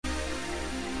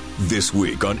This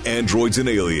week on Androids and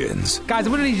Aliens. Guys,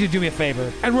 I'm going to need you to do me a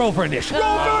favor and roll for initiative.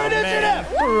 Roll for initiative!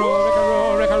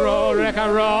 Roll for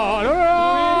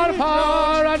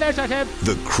initiative.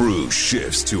 The crew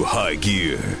shifts to high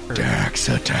gear. Dax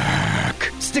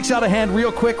attack. Sticks out a hand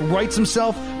real quick, rights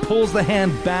himself, pulls the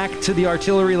hand back to the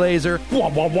artillery laser.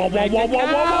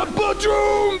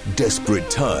 Desperate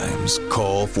times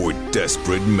call for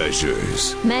desperate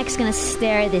measures. Meg's gonna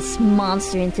stare this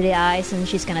monster into the eyes and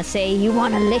she's gonna say, "You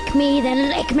wanna lick me? Then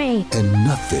lick me!" And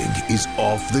nothing is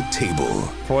off the table.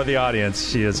 For the audience,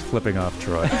 she is flipping off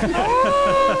Troy.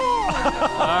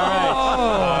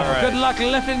 All right. Good luck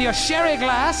lifting your sherry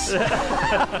glass.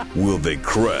 Will they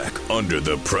crack under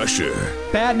the pressure?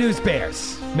 Bad news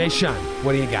bears. Mei Shun,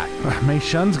 what do you got? Mei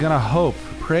Shun's gonna hope,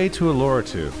 pray to allure or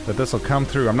two, that this will come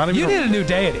through. I'm not even. You need a new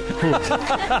deity.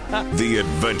 The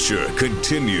adventure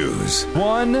continues.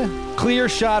 One clear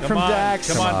shot from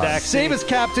Dax. Come on, Dax. Save us,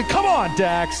 Captain. Come on,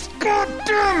 Dax. God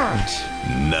damn it.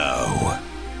 Now.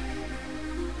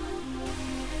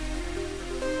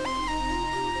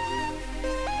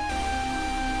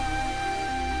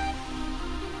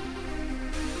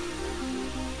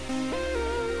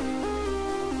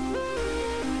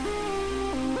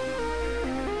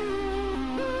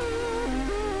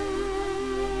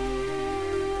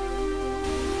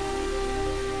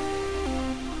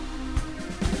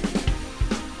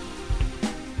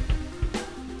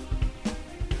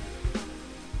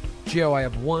 Joe, I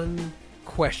have one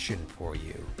question for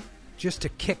you. Just to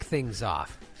kick things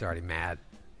off. He's already mad.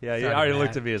 Yeah, He's you already mad.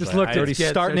 looked at me as Just like, looked Already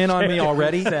starting in on me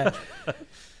already? Are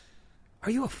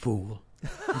you a fool?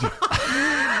 What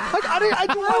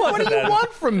do you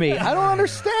want from me? I don't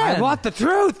understand. I want the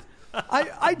truth.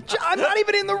 I'm not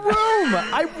even in the room.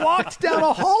 I walked down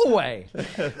a hallway.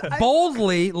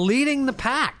 Boldly leading the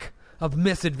pack of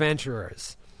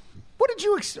misadventurers. What did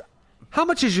you... How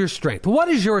much is your strength? What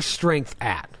is your strength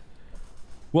at?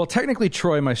 Well, technically,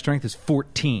 Troy, my strength is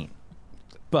 14.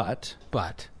 But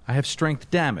I have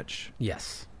strength damage.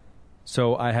 Yes.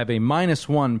 So I have a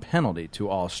 -1 penalty to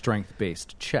all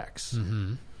strength-based checks.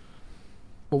 Mm-hmm.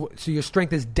 Well, so your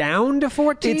strength is down to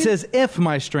 14? It's as if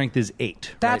my strength is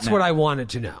 8. That's right what now. I wanted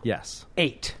to know. Yes.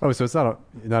 8. Oh, so it's not a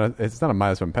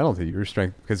 -1 penalty. Your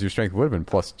strength, because your strength would have been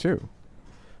 +2.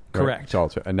 Correct.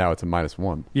 Right? And now it's a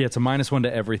 -1. Yeah, it's a -1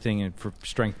 to everything and for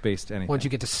strength-based anything. Once you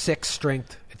get to 6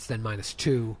 strength, it's then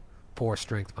 -2. 4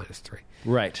 strength, -3.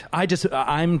 Right.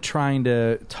 I'm trying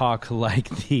to talk like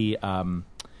the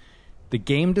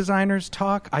game designers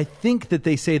talk. I think that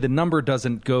they say the number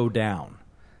doesn't go down.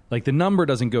 Like, the number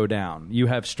doesn't go down. You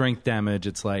have strength damage.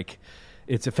 It's like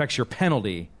it affects your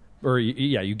penalty. Or,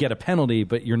 you get a penalty,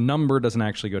 but your number doesn't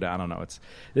actually go down. I don't know.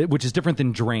 Which is different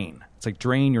than drain. It's like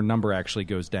drain, your number actually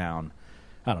goes down.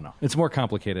 I don't know. It's more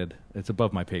complicated. It's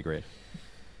above my pay grade.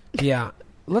 Yeah.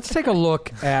 Let's take a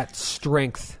look at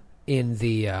strength in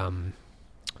the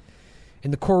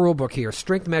core rulebook here.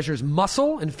 Strength measures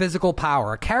muscle and physical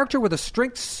power. A character with a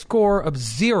strength score of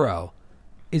 0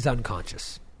 is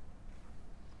unconscious.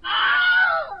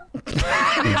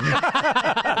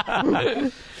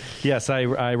 Yes, I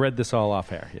read this all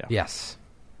off air. Yeah. Yes.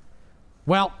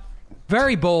 Well,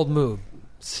 very bold move.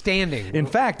 Standing. In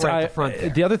fact, right at the front there.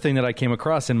 the other thing that I came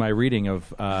across in my reading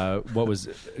of what was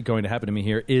going to happen to me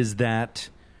here is that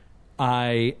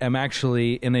I am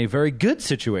actually in a very good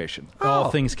situation, all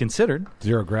things considered.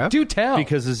 Zero gravity? Do tell.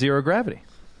 Because of zero gravity.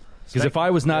 Because if I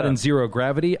was not in zero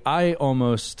gravity, I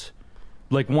almost...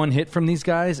 like one hit from these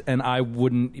guys, and I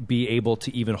wouldn't be able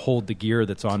to even hold the gear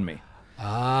that's on me.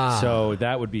 So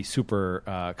that would be super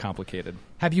complicated.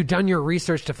 Have you done your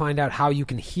research to find out how you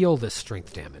can heal this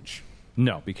strength damage?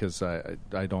 No, because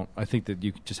I don't. I think that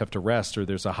you just have to rest, or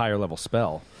there's a higher level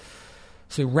spell.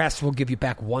 So rest will give you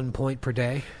back 1 point per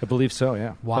day? I believe so.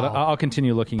 Yeah. Wow. But I'll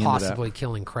continue looking into that. Possibly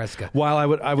killing Kreska. While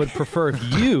I would prefer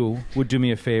if you would do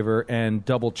me a favor and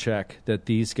double check that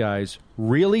these guys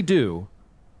really do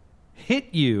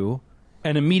hit you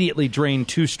and immediately drain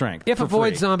 2 strength. If a for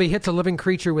void free. zombie hits a living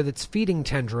creature with its feeding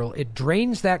tendril, it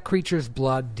drains that creature's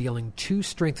blood, dealing 2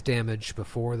 strength damage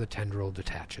before the tendril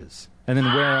detaches. And then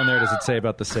where on there does it say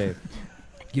about the save?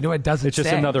 You know, it doesn't It's just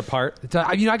say. another part?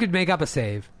 I could make up a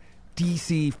save.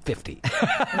 DC 50.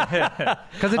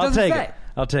 Because it I'll doesn't take say. it.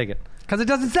 I'll take it. Because it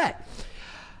doesn't say.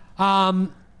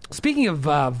 Speaking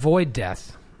of void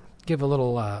death, give a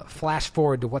little flash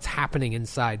forward to what's happening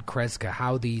inside Kreska,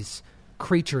 how these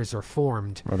creatures are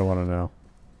formed. I don't want to know.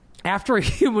 After a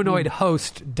humanoid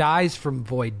host dies from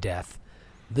void death,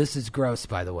 this is gross,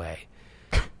 by the way,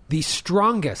 the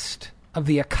strongest of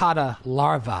the Akata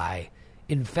larvae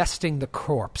infesting the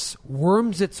corpse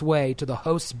worms its way to the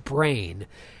host's brain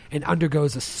and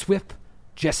undergoes a swift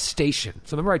gestation.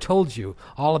 So remember I told you,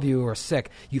 all of you who are sick,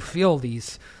 you feel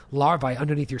these larvae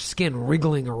underneath your skin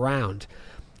wriggling around.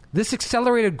 This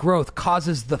accelerated growth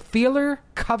causes the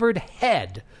feeler-covered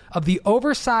head of the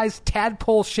oversized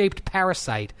tadpole-shaped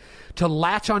parasite to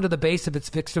latch onto the base of its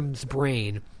victim's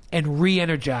brain and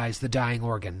re-energize the dying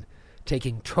organ,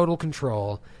 taking total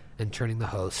control and turning the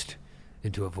host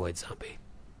into a void zombie.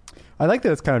 I like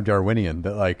that it's kind of Darwinian,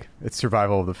 that like it's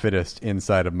survival of the fittest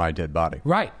inside of my dead body.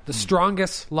 Right. The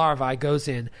strongest larvae goes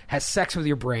in, has sex with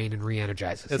your brain, and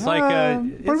re-energizes. It's it. like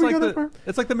where do we go that far?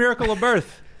 it's like the miracle of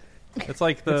birth. It's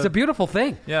like the It's a beautiful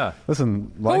thing. yeah.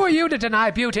 Listen, Who are you to deny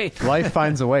beauty? life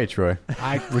finds a way, Troy.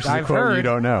 Which is I've a quote heard. you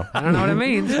don't know. I don't know what it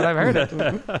means, but I've heard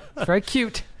it. It's very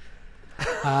cute.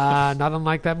 Not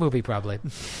unlike that movie, probably.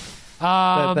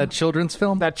 That children's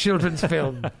film? That children's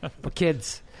film for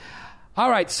kids. All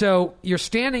right, so you're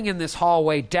standing in this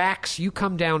hallway. Dax, you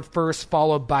come down first,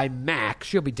 followed by Mac.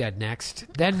 She'll be dead next.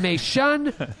 Then Mei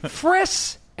Shun,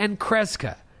 Friss, and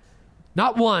Kreska.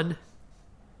 Not one,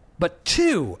 but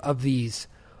two of these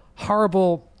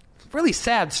horrible, really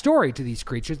sad story to these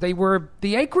creatures. They were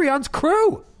the Acreon's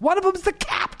crew. One of them's the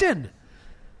captain.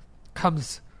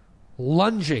 Comes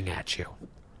lunging at you.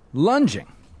 Lunging.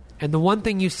 And the one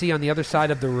thing you see on the other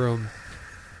side of the room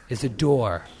is a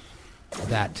door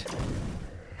that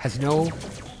has no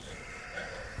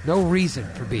reason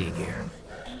for being here.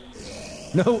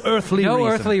 No earthly No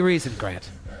reason. earthly reason, Grant,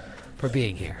 for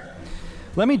being here.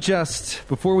 Let me just,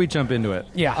 before we jump into it,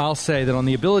 Yeah. I'll say that on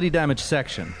the ability damage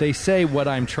section, they say what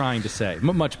I'm trying to say.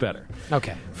 Much better.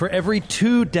 Okay. For every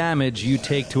 2 damage you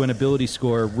take to an ability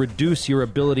score, reduce your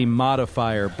ability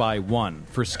modifier by 1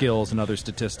 for skills and other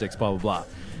statistics, blah, blah, blah.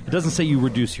 It doesn't say you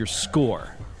reduce your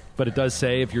score, but it does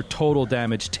say if your total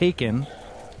damage taken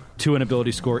to an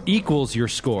ability score equals your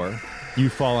score, you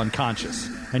fall unconscious,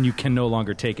 and you can no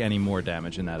longer take any more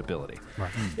damage in that ability. Right.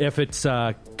 If it's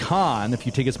con, if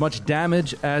you take as much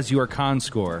damage as your con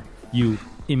score, you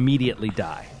immediately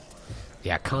die.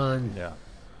 Yeah, con. Yeah.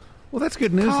 Well, that's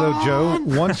good news, though, Joe.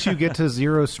 Once you get to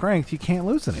 0 strength, you can't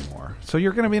lose anymore. So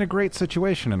you're going to be in a great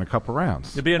situation in a couple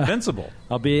rounds. You'll be invincible.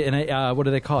 I'll be in a, what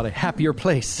do they call it, a happier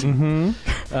place. what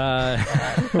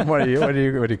do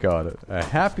you call it? A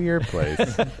happier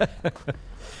place.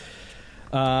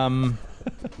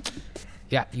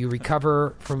 Yeah, you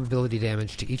recover from ability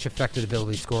damage to each affected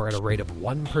ability score at a rate of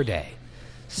 1 per day.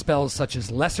 Spells such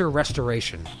as Lesser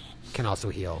Restoration can also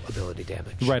heal ability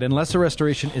damage. Right, and Lesser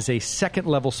Restoration is a 2nd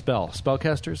level spell.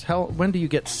 Spellcasters, when do you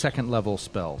get 2nd level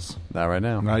spells? Not right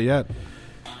now. Not yet.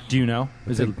 Do you know?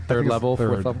 Is it I think 3rd it's level, 4th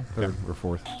third, level? 3rd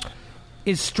or 4th.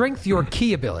 Is Strength your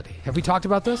key ability? Have we talked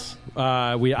about this?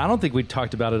 I don't think we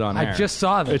talked about it on air. I just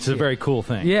saw this. It's a very cool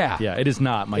thing. Yeah. Yeah, it is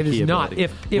not my It key is not. ability.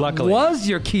 If it Luckily. was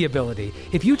your key ability,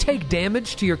 if you take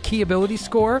damage to your key ability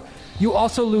score, you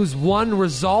also lose 1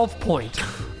 resolve point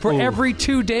for every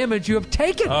 2 damage you have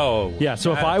taken. Oh. Yeah,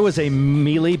 so if I was a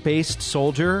melee-based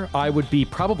soldier, I'd be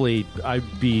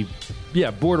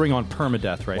bordering on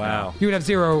permadeath right now. You would have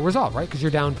 0 resolve, right? Because you're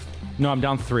down. No, I'm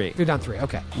down 3. You're down 3.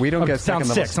 Okay. We don't get down second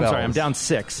 6. level I'm spells. sorry, I'm down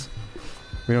 6.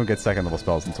 We don't get second level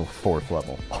spells until 4th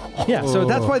level. Yeah, so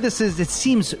that's why it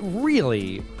seems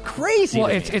really crazy. Well,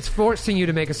 to it's me. it's forcing you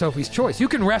to make a Sophie's choice. You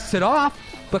can rest it off,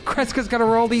 but Kreska's got to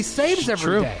roll these saves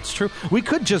every day. It's true. We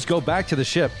could just go back to the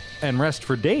ship and rest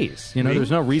for days. You know, there's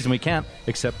no reason we can't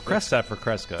except Kreska. Except for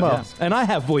Kreska. Well, Yeah. And I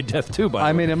have Void Death too, by the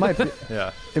I way. mean, it might be,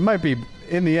 Yeah. it might be,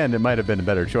 in the end, it might have been a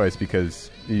better choice because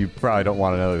you probably don't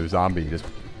want another zombie just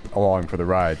along for the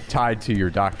ride, tied to your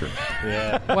doctrine.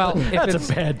 Yeah. Well, if That's a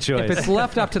it's, bad choice. If it's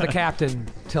left up to the captain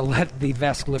to let the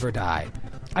Vesk liver die,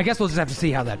 I guess we'll just have to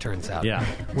see how that turns out. Yeah.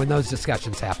 When those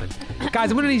discussions happen.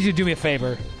 Guys, I'm going to need you to do me a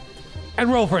favor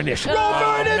and roll for initiative. Roll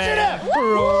for initiative!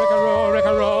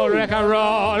 Roll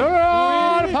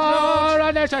for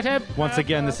initiative! Once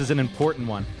again, this is an important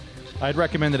one. I'd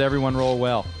recommend that everyone roll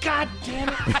well. God damn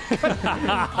it!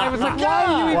 I was like, why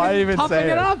are you even even pumping say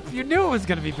it it? up? You knew it was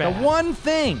going to be The bad. one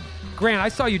thing. Grant, I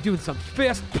saw you doing some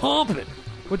fist pumping.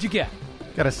 What'd you get?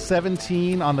 Got a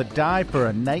 17 on the die for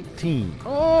a 19.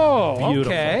 Oh,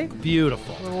 Beautiful. okay.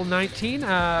 Beautiful. Little 19.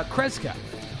 Kreska.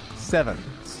 7.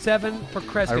 7 for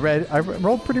Kreska. I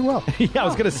rolled pretty well. Yeah, I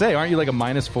was going to say, aren't you like a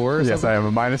 -4 or Yes, something? I am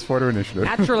a -4 to initiative.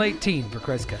 Natural 18 for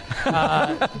Kreska.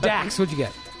 Dax, what'd you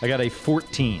get? I got a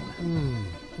 14.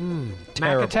 Mac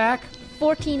Terrible. attack?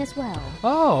 14 as well.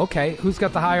 Oh, okay. Who's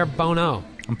got the higher bono?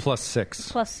 I'm +6.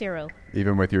 Plus 0.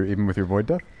 Even with your void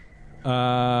death?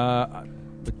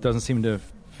 It doesn't seem to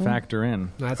factor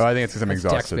in. No, Oh, I think it's because I'm that's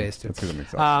exhausted. dex-based. It's 'cause I'm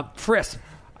exhausted. Friss,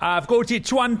 I've got it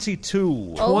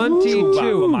 22.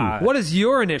 22. my- What is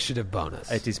your initiative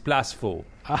bonus? It is +4.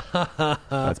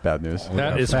 That's bad news.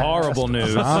 That is horrible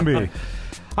news. Zombie.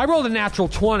 I rolled a natural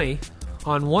 20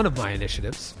 on one of my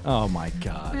initiatives. Oh my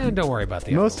god. And don't worry about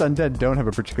the Most other. undead don't have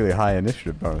a particularly high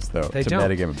initiative bonus, though, They to don't.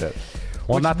 metagame a bit.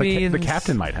 Well, Which not the means-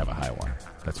 captain might have a high one.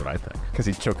 That's what I think. Because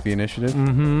he took the initiative?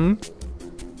 Mm-hmm.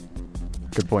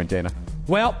 Good point, Dana.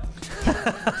 Well,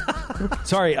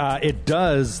 Sorry, it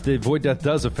does. The Void Death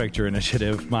does affect your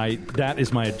initiative. That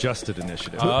is my adjusted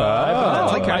initiative.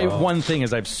 That's like my one thing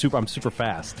is I'm super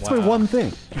fast. That's my one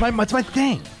thing. It's my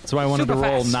thing. So I wanted Super to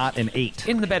roll fast. not an 8.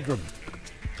 in the bedroom.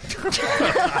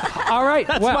 All right.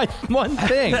 That's well, my one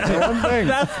thing. One thing.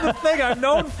 That's the thing I'm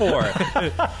known for.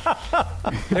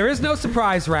 there is no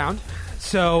surprise round,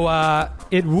 so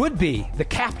it would be the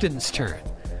captain's turn.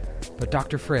 But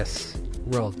Dr. Friss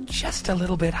rolled just a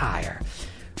little bit higher.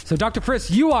 So, Dr. Friss,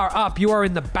 you are up. You are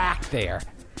in the back there.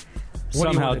 What do you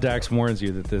Somehow wanna do? Dax warns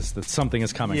you that something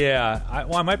is coming. Yeah,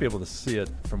 I might be able to see it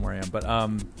from where I am, but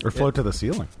Or float to the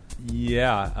ceiling.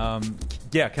 yeah,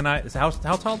 yeah. Can I? How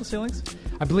tall are the ceilings?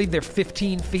 I believe they're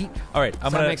 15 feet. All right,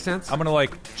 Does that make sense? I'm gonna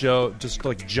just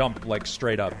jump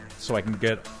straight up so I can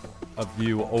get a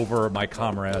view over my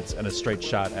comrades and a straight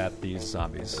shot at these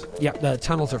zombies. Yeah, the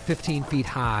tunnels are 15 feet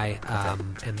high,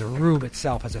 and the room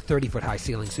itself has a 30-foot high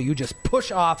ceiling. So you just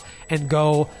push off and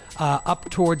go up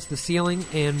towards the ceiling.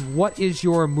 And what is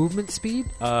your movement speed?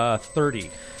 30.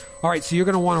 All right, so you're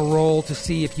going to want to roll to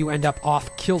see if you end up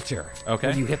off kilter Okay.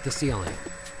 when you hit the ceiling.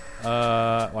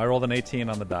 I rolled an 18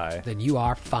 on the die. Then you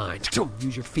are fine.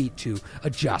 Use your feet to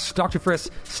adjust. Dr. Friss,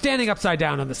 standing upside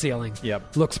down on the ceiling.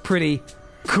 Yep. Looks pretty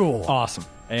cool. Awesome.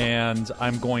 And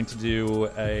I'm going to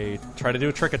try to do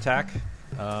a trick attack.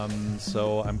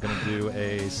 So I'm going to do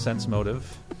a sense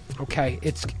motive. Okay,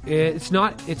 it's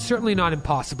certainly not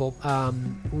impossible.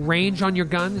 Range on your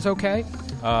gun is okay.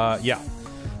 Yeah.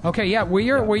 Okay, yeah.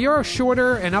 Where you're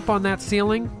shorter and up on that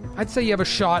ceiling, I'd say you have a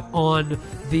shot on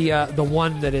the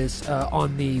one that is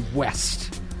on the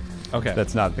west. Okay.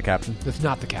 That's not the captain. That's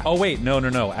not the captain. Oh wait,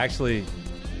 no. Actually,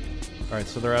 all right.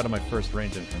 So they're out of my first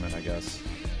range increment, I guess.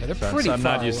 Yeah, they're So pretty I'm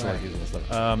far not used away. to using this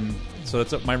stuff.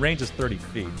 So my range is 30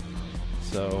 feet.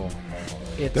 So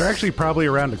They're actually probably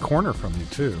around a corner from you,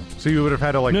 too. So you would have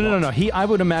had to, like... No. I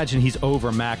would imagine he's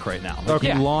over Mac right now. Like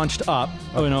Okay. He launched up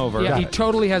and over. Yeah, he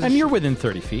totally has. And a you're within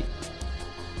 30 feet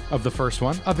of the first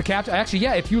one. of the captain. Actually,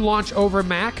 yeah. If you launch over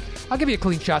Mac, I'll give you a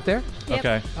clean shot there.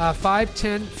 okay. 5,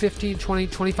 10, 15, 20,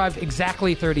 25,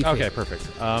 exactly 30 feet. Okay, perfect.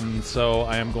 So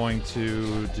I am going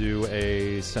to do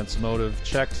a sense motive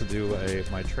check to do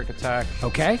my trick attack.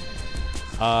 Okay.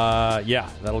 Yeah,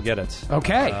 that'll get it.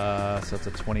 Okay. So it's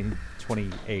a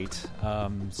 28.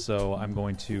 So I'm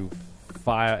going to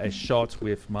fire a shot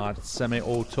with my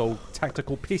semi-auto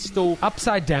tactical pistol.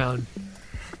 Upside down.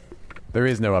 There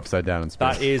is no upside down in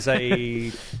space. That is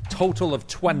a total of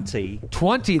 20.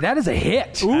 20. That is a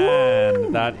hit.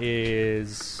 And that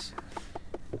is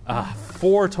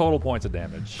 4 total points of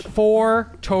damage.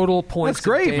 4 total points. That's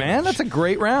great, of man. damage. That's a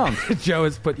great round. Joe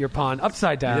has put your pawn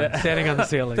upside down, Yeah. standing on the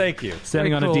ceiling. Thank you.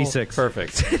 Standing Very on cool. a D6.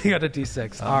 Perfect. Standing on a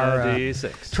D6. On Our a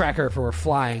D6. tracker for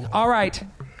flying. All right.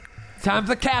 Time for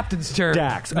the captain's turn.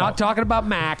 Dax. Not Oh. talking about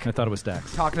Mac. I thought it was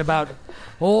Dax. Talking about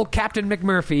old Captain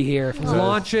McMurphy here.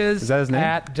 Launches is that his name?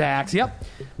 at Dax. Yep.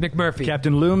 McMurphy.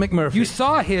 Captain Lou McMurphy. You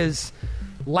saw his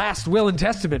last will and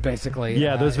testament, basically.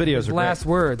 Yeah, those videos his are last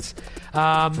great. words.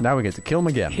 Now we get to kill him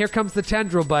again. Here comes the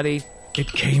tendril, buddy. It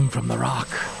came from the rock.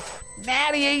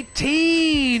 Natty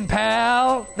 18,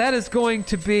 pal. That is going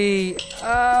to be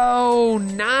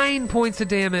 9 points of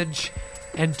damage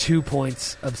and 2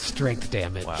 points of strength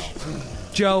damage. Wow.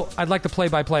 Joe, I'd like the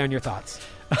play-by-play on your thoughts.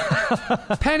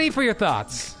 Penny for your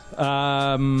thoughts.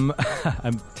 I'm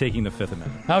taking the Fifth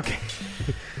Amendment. Okay.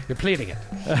 You're pleading it.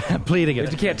 I'm pleading You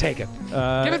it. can't take it.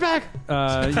 Give it back.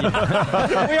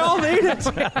 We all need it.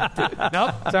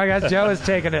 Nope. Sorry, guys. Joe is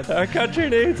taking it. Our country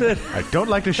needs it. I don't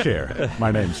like to share.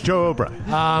 My name's Joe O'Brien.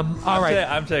 All right.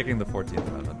 I'm taking the 14th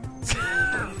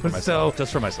Amendment. So,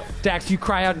 Just for myself. Dax, you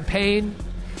cry out in pain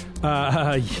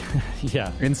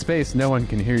Yeah. In space, no one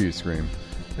can hear you scream.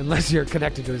 unless you're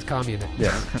connected to his comm unit.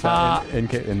 Yes.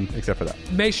 Except for that.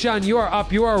 Mei Shun, you are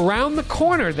up. You are around the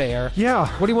corner there. Yeah.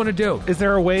 What do you want to do? Is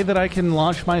there a way that I can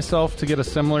launch myself to get a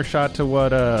similar shot to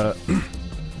what...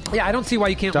 Yeah, I don't see why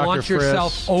you can't Dr. launch Friss.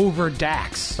 yourself over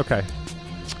Dax. Okay.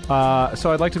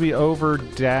 So I'd like to be over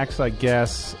Dax, I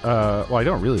guess. Well, I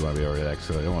don't really want to be over Dax,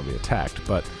 so I don't want to be attacked.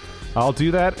 But I'll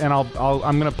do that, and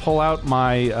I'm going to pull out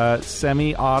my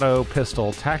semi-auto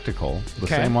pistol tactical, the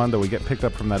Okay. same one that we get picked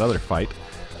up from that other fight.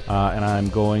 And I'm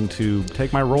going to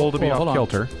take my roll to be hold off on.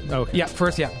 kilter. Okay. Yeah,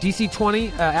 first, DC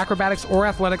 20, acrobatics or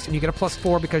athletics, and you get a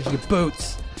 +4 because you get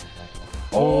boots.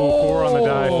 Oh, 4 on the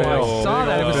die. Oh, Fail. I saw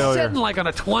that. It was Failure. sitting like on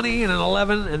a 20 and an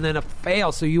 11 and then a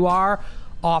fail. So you are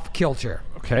off kilter.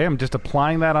 Okay, I'm just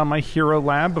applying that on my hero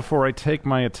lab before I take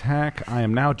my attack. I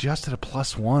am now just at a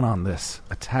 +1 on this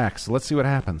attack, so let's see what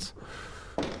happens.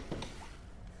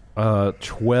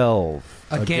 12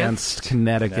 against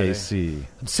kinetic AC.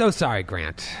 I'm so sorry,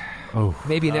 Grant. Oh,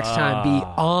 Maybe next time be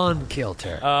on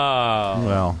kilter.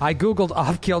 well. I Googled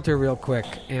off kilter real quick,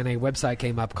 and a website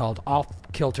came up called Off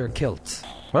Kilter Kilts.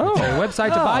 Oh, A website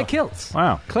to buy kilts.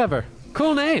 wow. Clever.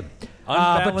 Cool name.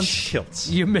 Unbalanced But kilts.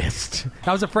 You missed.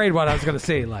 I was afraid what I was going to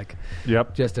see. Like,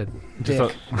 Yep. just a Just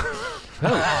dick.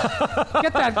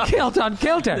 Get that kilt on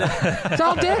kilter. It's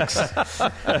all dicks.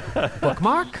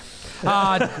 Bookmark.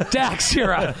 Dax,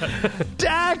 you're up.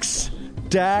 Dax.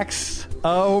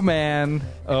 Oh man.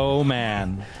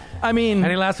 I mean,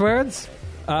 Any last words?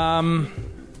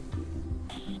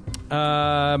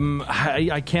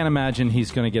 I can't imagine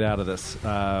he's going to get out of this.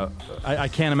 I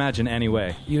can't imagine any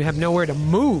way. You have nowhere to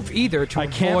move either to I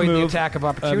can't avoid move. the attack of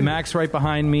opportunity. Max right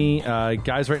behind me.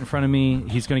 Guy's right in front of me.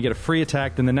 He's going to get a free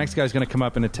attack. Then the next guy's going to come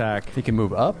up and attack. He can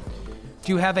move up.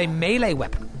 Do you have a melee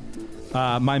weapon?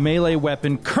 My melee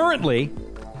weapon currently,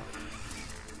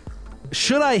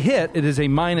 should I hit, it is a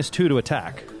 -2 to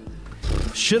attack.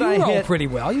 Should You I roll hit? pretty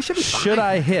well. You should be fine. Should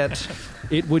I hit?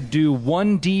 It would do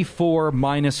 1d4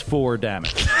 -4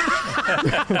 damage.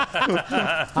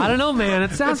 I don't know, man.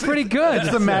 It sounds pretty good.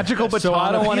 It's the magical baton. So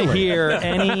I don't of want to healing. hear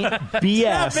any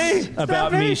BS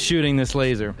about me shooting this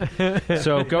laser.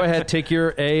 So go ahead, take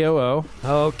your AOO,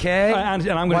 Okay. and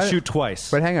I'm going Why- to shoot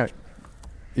twice. But hang on.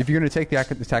 If you're going to take the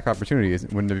attack opportunity,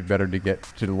 wouldn't it be better to get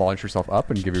to launch yourself up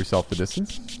and give yourself the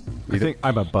distance? I think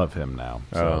I'm above him now.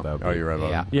 So that would be- you're right.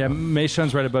 Yeah. Yeah, Mei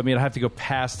Shun's right above me. I'd have to go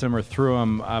past him or through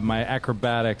him. My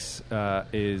acrobatics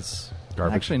is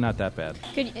Garbage. actually not that bad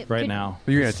right now.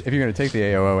 If you're going to take the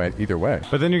AOO at either way.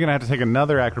 But then you're going to have to take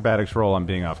another acrobatics roll on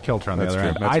being off kilter on the That's other true.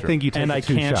 end. That's I true. think you take And the I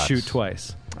 2 can't shots. shoot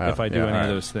twice if I do yeah, any all of right.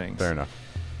 those things. Fair enough.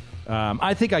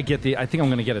 I think I think I'm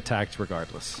going to get attacked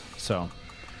regardless. So,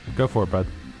 Go for it, bud.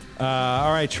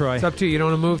 all right, Troy. It's up to you. You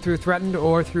don't want to move through threatened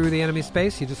or through the enemy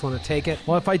space. You just want to take it.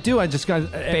 Well, if I do, I just got to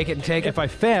Fake it and take it? If I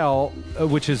fail,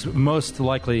 which is the most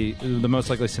likely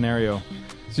scenario,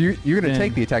 So you're going to Then-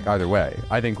 take the attack either way.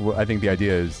 I think the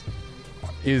idea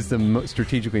is the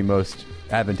strategically most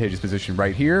advantageous position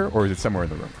right here, or is it somewhere in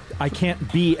the room? I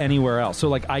can't be anywhere else. So,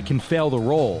 like, I can fail the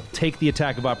roll, take the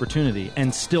attack of opportunity,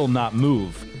 and still not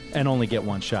move, and only get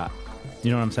one shot. You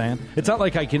know what I'm saying? It's not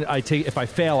like if I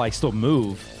fail, I still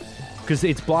move, because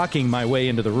it's blocking my way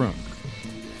into the room.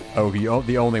 Oh, the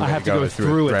only way I have to go is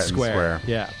through a it threatened square.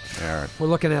 Yeah. All right. We're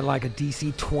looking at like a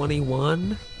DC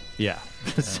 21. Yeah.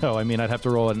 So, I mean, I'd have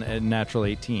to roll a natural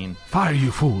 18. Fire,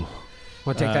 you fool.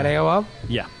 Want to take that AOO?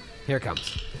 Yeah. Here it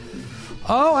comes.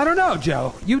 Oh, I don't know,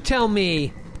 Joe. You tell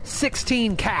me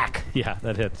 16 CAC. Yeah,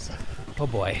 that hits. Oh,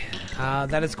 boy.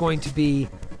 That is going to be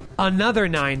another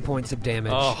 9 points of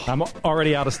damage. I'm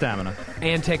already out of stamina.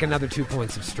 And take another 2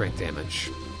 points of strength damage.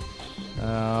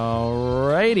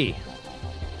 Alrighty.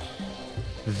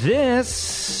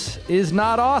 This is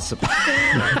not awesome.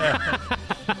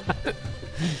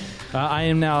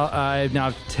 I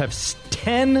now have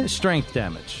 10 strength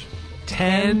damage.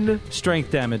 10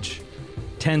 strength damage.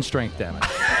 10 strength damage.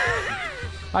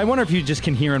 I wonder if you just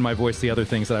can hear in my voice the other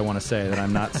things that I want to say that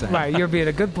I'm not saying. Right, you're being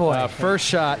a good boy. First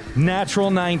shot, natural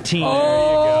 19.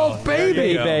 Oh,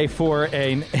 baby! Baby for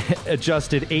an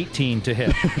adjusted 18 to hit.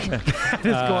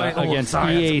 Against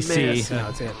EAC. No,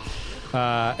 it's it.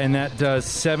 And that does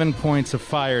 7 points of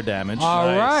fire damage. All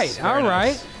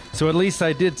right. So at least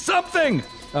I did something.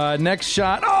 Next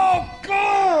shot. Oh,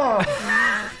 God!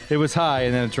 It was high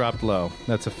and then it dropped low.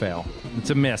 That's a fail. It's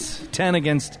a miss. 10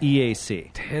 against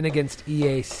EAC. 10 against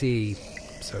EAC.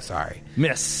 So sorry.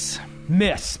 Miss.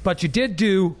 But you did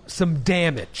do some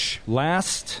damage.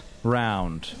 Last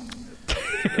round.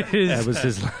 That was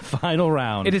his final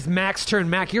round. It is Mac's turn.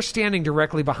 Mac, you're standing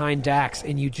directly behind Dax,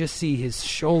 and you just see his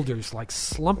shoulders like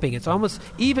slumping. It's almost,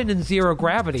 even in zero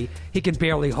gravity, he can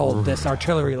barely hold this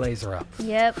artillery laser up.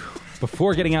 Yep.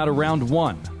 Before getting out of round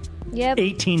 1, Yep.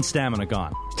 18 stamina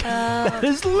gone. That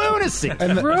is lunacy.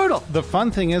 Brutal. The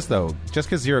fun thing is, though, just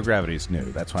because zero gravity is new,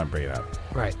 that's why I'm bringing it up.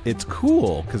 Right. It's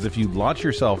cool because if you launch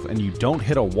yourself and you don't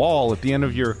hit a wall at the end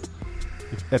of your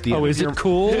at the end. Oh, is it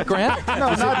cool, Grant?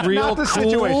 No, not the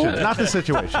situation. Not the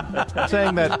situation. I'm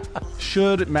saying that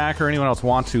should Mac or anyone else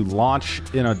want to launch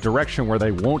in a direction where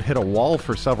they won't hit a wall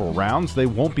for several rounds, they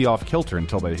won't be off kilter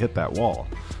until they hit that wall.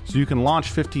 So you can launch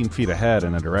 15 feet ahead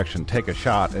in a direction, take a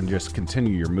shot, and just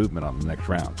continue your movement on the next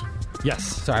round. Yes.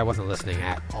 Sorry, I wasn't listening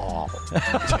at all.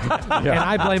 And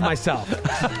I blame myself.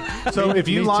 So if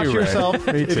you launch too, Ray. yourself,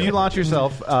 if you launch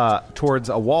yourself towards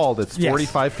a wall that's Yes.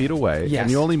 45 feet away, Yes.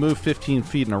 and you only move 15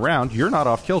 feet in a round, you're not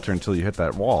off kilter until you hit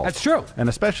that wall. That's true. And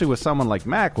especially with someone like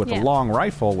Mac with Yeah. a long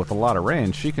rifle with a lot of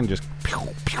range, she can just.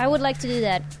 I would like to do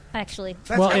that, actually.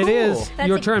 Well, it is That's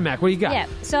your it. turn, Mac. What do you got? Yeah,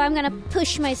 so I'm gonna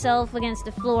push myself against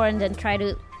the floor and then try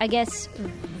to, I guess,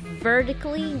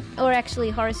 vertically or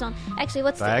actually horizontal. Actually,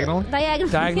 what's Diagonally? the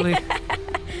diagonally? Diagonally.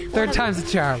 Third time's the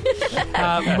charm.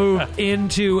 Move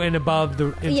into and above the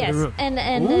into Yes, the room.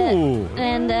 Ooh.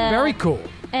 and Very cool.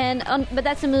 but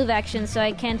that's a move action, so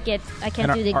I can't do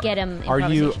the get him. Are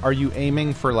you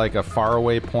aiming for like a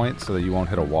faraway point so that you won't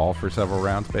hit a wall for several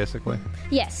rounds, basically?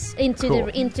 Yes, into Cool.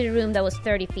 the room that was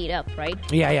 30 feet up, right?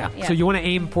 Yeah. Yeah. So you want to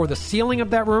aim for the ceiling of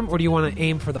that room, or do you want to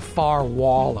aim for the far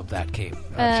wall of that chamber?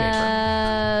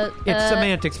 It's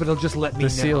semantics, but it'll just let me know. The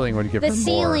ceiling would give The them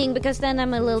ceiling, because then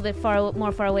I'm a little bit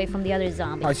more far away from the other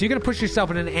zombie. All right, so you're going to push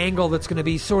yourself in an angle that's going to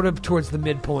be sort of towards the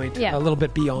midpoint, Yeah. a little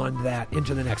bit beyond that,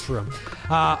 into the next room.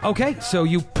 Okay, so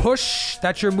you push.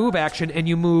 That's your move action, and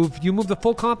you move. You move the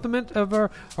full complement of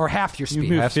or half your You speed.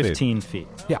 move Half speed. 15 feet.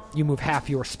 Yeah, you move half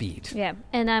your speed. Yeah,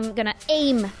 and I'm gonna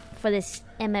aim for this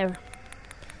Emmer.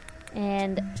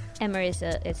 And Emmer is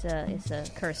a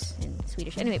curse in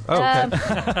Swedish. Anyway,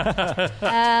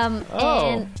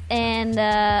 and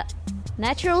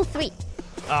natural 3.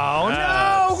 Oh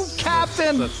no,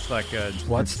 Captain! That's not good.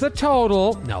 What's the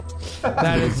total? No,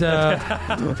 that is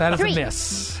a 3.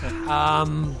 miss.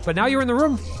 But now you're in the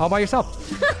room all by yourself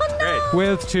Great.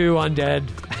 with 2 undead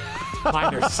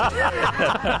miners.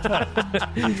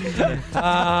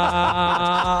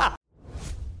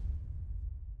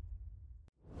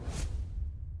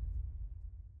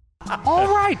 All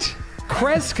right,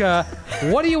 Kreska,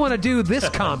 what do you want to do this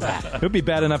combat? It would be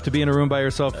bad enough to be in a room by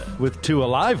yourself with 2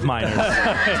 alive miners.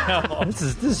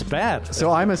 This is bad.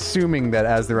 So I'm assuming that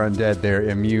as they're undead, they're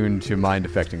immune to mind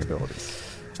affecting abilities.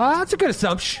 That's a good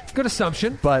assumption. Good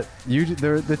assumption. But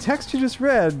the text you just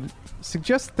read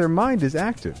suggests their mind is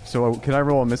active. So can I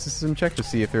roll a mysticism check to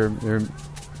see if they're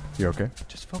you okay?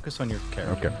 Just focus on your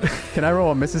character. Okay. Can I roll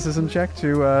a mysticism check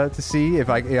to see if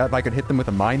I could hit them with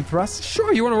a mind thrust?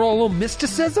 Sure, you want to roll a little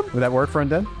mysticism? Would that work for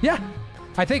undead? Yeah.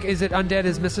 I think, is it undead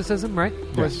is mysticism, right?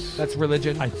 Or Yes. that's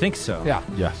religion. I think so. Yeah,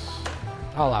 Yes.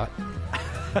 I'll allow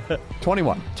it.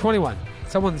 21. 21.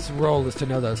 Someone's role is to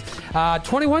know those.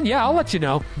 21, yeah, I'll let you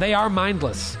know. They are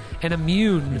mindless and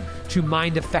immune to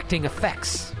mind-affecting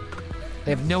effects.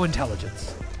 They have no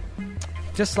intelligence.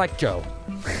 Just like Joe.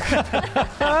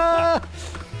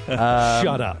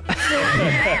 Shut up.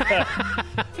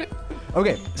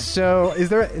 Okay, so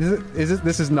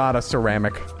this is not a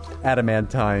ceramic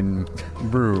adamantine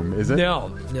room, is it? No.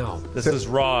 This is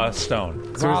raw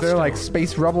stone. So is there like Rostro.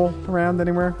 space rubble around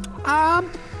anywhere?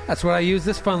 That's what I use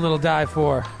this fun little die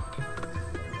for.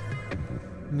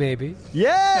 Maybe.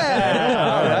 Yeah!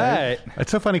 All right.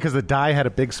 It's so funny because the die had a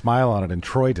big smile on it and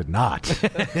Troy did not.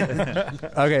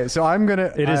 Okay, so I'm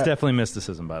gonna. It is definitely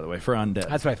mysticism, by the way, for undead.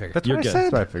 That's what I figured. That's You're what I good. said.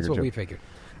 That's what I That's figured. what Joe. we figured.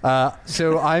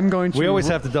 So I'm going to. We always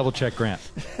have to double check Grant.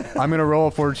 I'm going to roll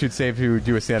a fortitude save to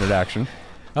do a standard action.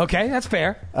 Okay, that's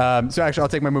fair. So actually, I'll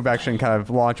take my move action and kind of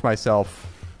launch myself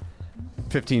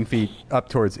 15 feet up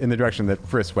towards in the direction that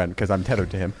Frisk went because I'm tethered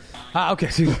to him. Okay.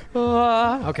 So okay.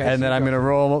 And so then you I'm go. going to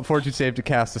roll a fortitude save to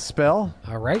cast a spell.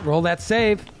 All right, roll that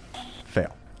save.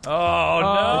 Fail.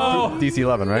 Oh no! DC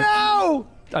 11, right? No!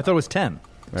 I thought it was 10.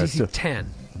 I still, DC 10.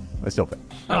 I still fail.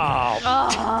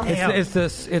 It's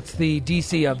the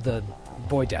DC of the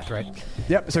void death, right?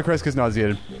 Yep. So Kreska's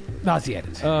nauseated.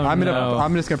 Nauseated. I'm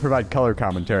just going to provide color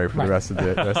commentary for the rest of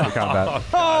the combat.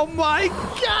 Oh, my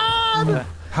God!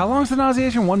 How long's the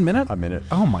nauseation? 1 minute? A minute.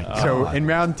 Oh my god. So in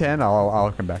round 10,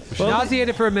 I'll come back.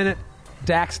 Nauseated for a minute.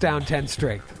 Dax down 10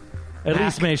 strength. At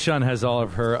least Mei Shun has all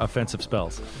of her offensive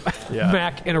spells.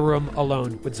 Mac in a room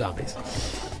alone with zombies.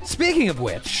 Speaking of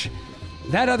which,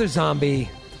 that other zombie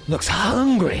looks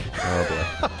hungry. Oh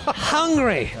boy.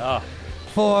 Hungry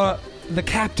for the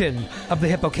captain of the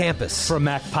hippocampus. For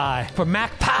Mac Pie. For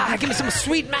Mac Pie. Give me some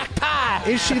sweet Mac Pie.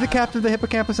 Is she the captain of the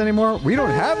hippocampus anymore? We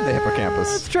don't have the It's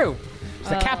hippocampus. true. It's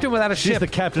the captain without a She's ship. the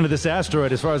captain of this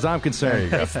asteroid, as far as I'm concerned. There you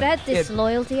go. Is that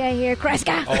disloyalty I hear?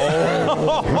 Kreska!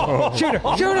 Shoot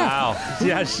her. Shoot her. Wow!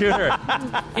 Yeah, shoot her.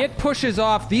 It pushes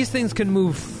off. These things can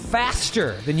move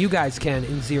faster than you guys can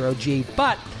in 0G,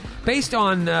 but based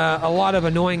on a lot of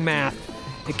annoying math,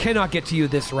 it cannot get to you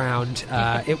this round.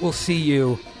 It will see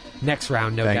you next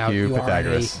round, no Thank doubt. you, are on a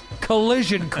Pythagoras.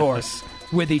 collision course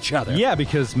with each other. Yeah,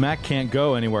 because Mac can't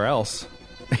go anywhere else.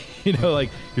 You know, like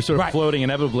you're sort of Right. floating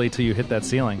inevitably till you hit that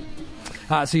ceiling.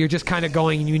 So you're just kind of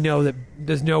going, and you know that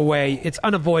there's no way, it's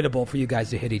unavoidable for you guys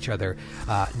to hit each other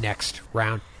next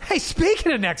round. Hey,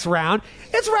 speaking of next round,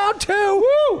 it's round 2.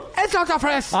 Woo! It's Dr.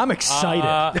 Friss. I'm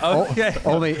excited. Okay.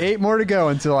 Only 8 more to go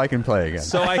until I can play again.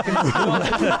 So I can.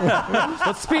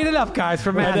 Let's speed it up, guys,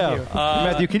 for I know. Matthew.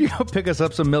 Matthew, can you go pick us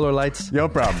up some Miller Lights? No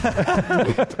problem.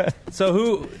 So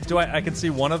who do I can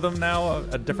see one of them now?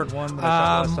 A different one that I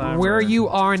shot last time. Where or- you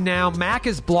are now, Mac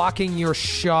is blocking your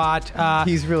shot.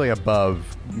 He's really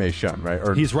above Mei Shun, right?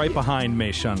 Or He's right behind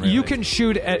Mei Shun. Really. You can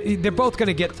shoot. They're both going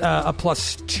to get a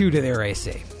 +2 to their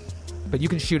AC, but you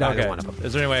can shoot either Okay. one of them.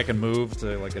 Is there any way I can move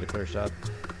to like get a clear shot?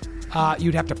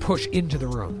 You'd have to push into the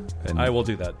room. I will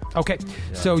do that. Okay,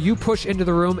 so you push into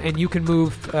the room and you can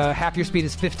move. Half your speed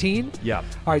is 15. Yeah.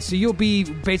 All right, so you'll be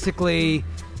basically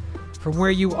from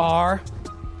where you are.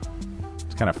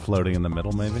 It's kind of floating in the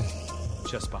middle, maybe.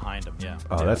 just behind him. Yeah.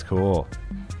 Oh, that's cool.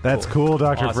 That's cool,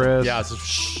 Dr. Awesome. Friz. Yeah,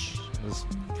 it's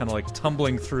kind of like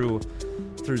tumbling through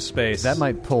space. That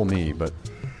might pull me, but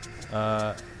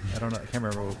I don't know. I can't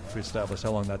remember if we established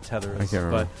how long that tether is. I can't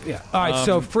remember. But Yeah. All right.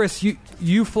 So, Friss,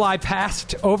 you fly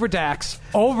past over Dax,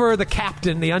 over the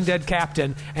captain, the undead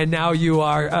captain, and now you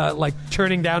are like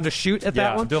turning down to shoot at yeah,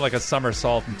 that I'm one. doing like a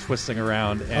somersault and twisting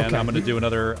around, and Okay. I'm going to do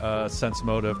another sense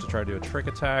motive to try to do a trick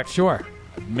attack. Sure.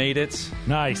 Made it.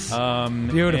 Nice.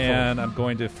 Beautiful. And I'm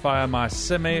going to fire my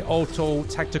semi-auto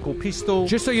tactical pistol.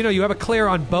 Just so you know, you have a clear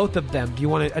on both of them. Do you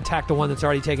want to attack the one that's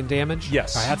already taken damage?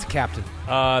 Yes. All right, that's the captain.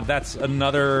 That's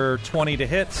another 20 to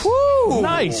hit. Woo!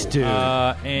 Nice, dude.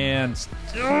 And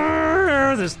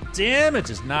this damage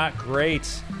is not great.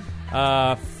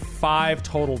 5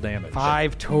 total damage.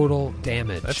 5 total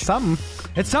damage. That's something.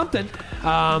 It's something.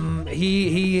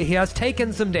 He has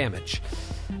taken some damage,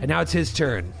 and now it's his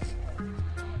turn.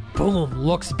 Boom!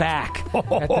 Looks back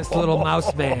at this little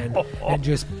mouse man and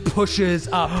just pushes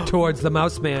up towards the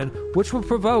mouse man, which will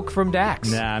provoke from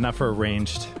Dax. Nah, not for a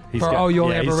ranged. He's For- you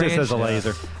only have he a just ranged? has a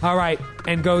laser. All right,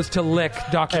 and goes to lick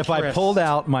Dr. If I Friss. pulled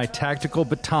out my tactical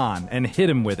baton and hit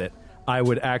him with it, I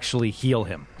would actually heal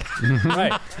him.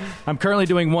 Right. I'm currently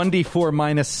doing 1d4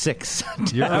 minus 6.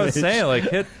 I was saying, like,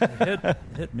 hit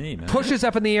me, man. pushes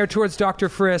up in the air towards Dr.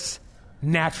 Friss,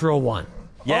 natural 1.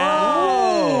 Yeah.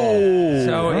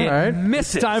 So it right.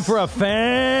 misses. Time for a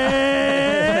fan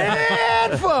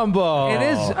fumble. It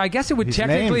is. I guess it would He's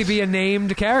technically named. be a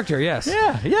named character. Yes.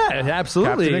 Yeah,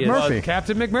 absolutely. Captain McMurphy.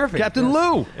 Captain McMurphy. Captain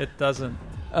Lou. It doesn't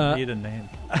need a name.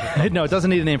 No, it doesn't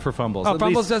need a name for fumbles. Oh, At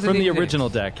fumbles least doesn't from need the a name. original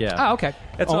deck. Yeah. Oh, okay.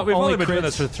 It's, O- we've only only been doing crits.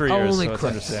 this for 3 years, Only so it's crits.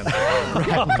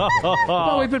 understandable.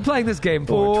 Well, we've been playing this game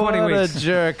for 20 What weeks. a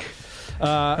jerk.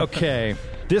 Okay.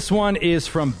 This one is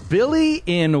from Billy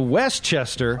in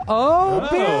Westchester. Oh,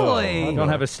 Billy. I don't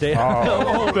have a state.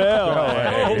 Oh,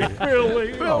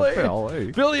 Billy.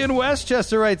 Billy. Billy in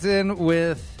Westchester writes in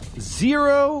with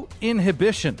 0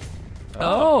 inhibition.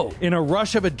 Oh. In a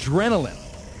rush of adrenaline,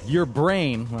 your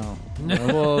brain,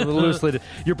 loosely,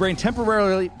 your brain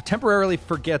temporarily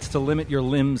forgets to limit your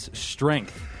limb's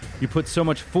strength. You put so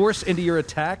much force into your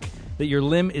attack that your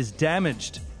limb is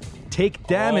damaged. Take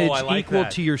damage I like equal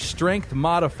that. to your strength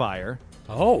modifier,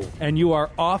 Oh. and you are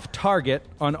off target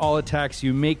on all attacks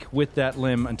you make with that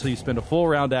limb until you spend a full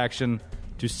round action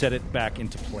to set it back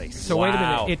into place. So wait a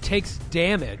Wow. minute. It takes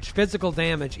damage, physical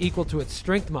damage, equal to its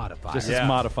strength modifier. Just Yeah. its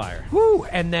modifier. Woo!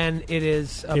 And then it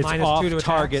is a It's minus off 2 to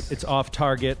target. attacks. It's off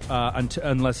target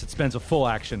unless it spends a full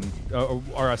action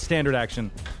or a standard action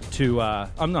to. A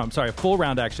full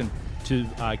round action to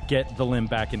get the limb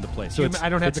back into place. So it's, I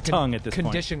don't have it's the tongue at this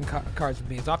condition cards with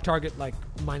me. It's off target, like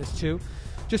minus 2.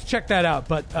 Just check that out.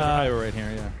 But point. I have it right here.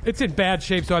 Yeah. it's in bad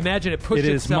shape, so I imagine it pushed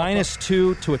It is itself minus up.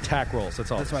 2 to attack rolls. That's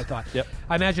all. That's what I thought. Yep.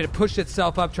 I imagine it pushed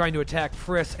itself up trying to attack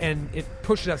Friss, and it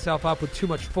pushed itself up with too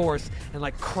much force and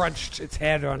like crunched its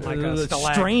head on like a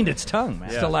strained its tongue, man.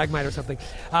 stalagmite or something.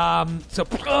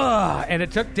 And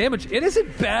it took damage. It is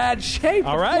in bad shape.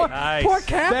 All right. Poor, Nice. poor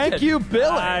captain. Thank you, Billy.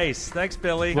 Nice. Thanks,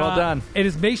 Billy. Well done. It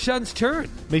is Mei Shun's turn.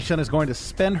 Mei Shun is going to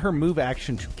spend her move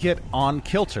action to get on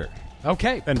Kilter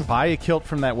Okay. and buy a kilt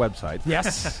from that website.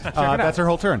 Yes. Check it That's out. her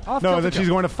whole turn. Off No, Kilter then she's Kill.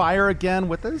 going to fire again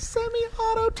with a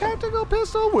semi-auto tactical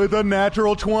pistol with a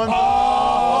natural 20.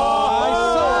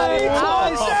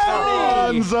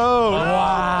 Gonzo!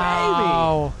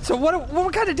 Wow. So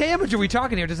what kind of damage are we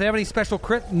talking here? Does it have any special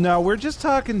crit? No, we're just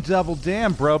talking double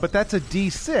damn, bro, but that's a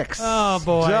D6. Oh,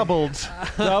 boy. Doubled.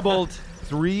 Doubled.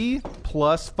 3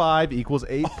 plus 5 equals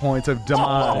 8 points of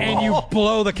damage. And you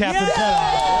blow the captain's head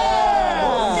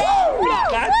off.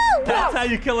 That's how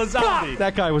you kill a zombie.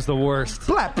 That guy was the worst.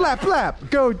 Blap, blap, blap.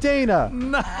 Go, Dana.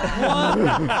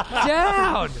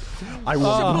 Down. I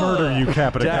will murder you,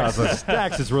 Capitacasa.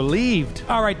 Dax is relieved.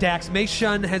 All right, Dax. Mei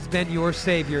Shun has been your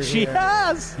savior She here.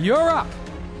 has. You're up.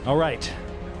 All right.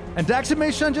 And Dax and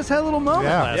Mei Shun just had a little moment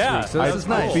last week, so this is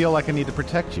nice. I feel like I need to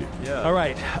protect you. Yeah. All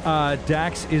right.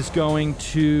 Dax is going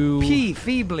to... Pee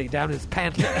feebly down his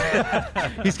pant leg.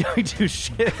 He's going to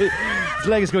shit. His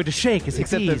leg is going to shake as he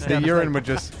Except pees that the down his urine leg. would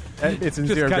just, it's in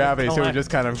zero kind of gravity, so it would collect. just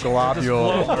kind of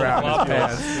globule around his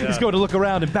pants. He's going to look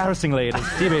around embarrassingly at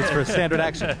his teammates for a standard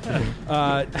action.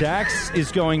 Dax is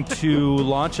going to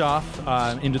launch off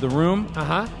into the room.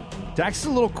 Uh-huh. Dax is a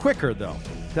little quicker, though.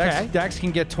 Okay. Dax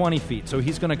can get 20 feet, so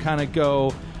he's going to kind of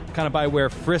go by where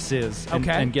Friss is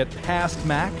and get past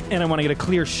Mac. And I want to get a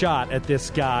clear shot at this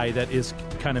guy that is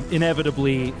kind of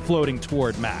inevitably floating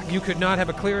toward Mac. You could not have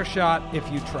a clearer shot if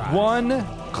you tried. One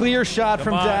clear shot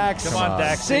from on. Dax. Come on,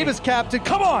 Dax. Save his captain.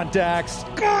 Come on, Dax.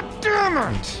 God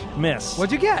damn it. Miss.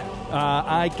 What'd you get?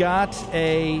 I got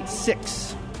a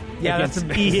 6. Yeah, that's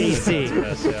against amazing.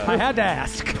 EAC. I had to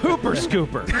ask. Pooper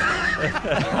scooper.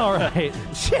 All right.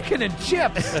 Chicken and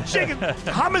chips. Chicken,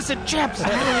 hummus and chips.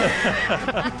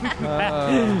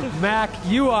 Mac,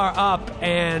 you are up,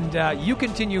 and you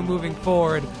continue moving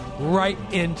forward right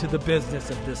into the business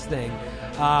of this thing.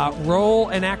 Roll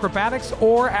an acrobatics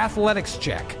or athletics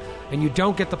check, and you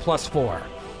don't get the +4.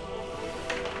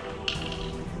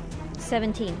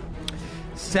 17.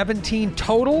 17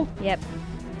 total? Yep.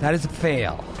 That is a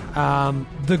fail.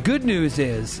 The good news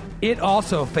is it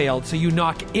also failed, so you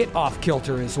knock it off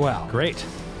kilter as well. Great.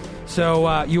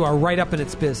 So you are right up in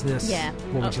its business. Yeah.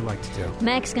 What would you like to do?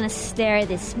 Mac's gonna stare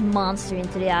this monster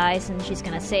into the eyes and she's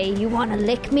gonna say, "You wanna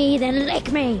lick me? Then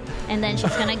lick me!" And then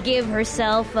she's gonna give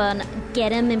herself an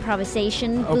get him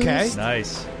improvisation boost. Okay.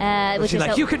 Nice. Which She's is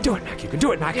like, you can do it, Mac. You can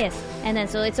do it, Mac. Yes. And then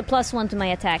so it's a +1 to my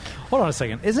attack. Hold on a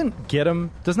second. Doesn't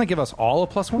that give us all a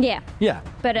 +1? Yeah. Yeah.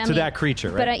 But I to mean, that creature,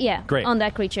 right? But yeah, Great. on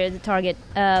that creature, the target,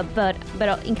 but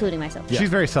including myself. She's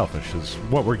very selfish, is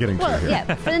what we're getting to Well, here.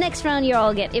 yeah. For the next round, you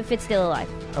all get if it's still alive.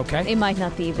 Okay. It might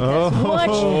not be because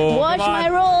watch my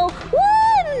roll.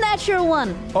 One natural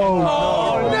 1.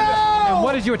 And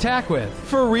what did you attack with?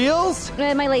 For reals?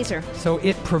 My laser. So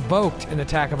it provoked an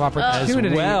attack of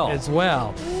opportunity As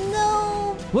well.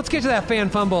 No. Let's get to that fan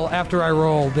fumble after I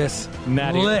roll this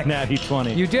lick. Natty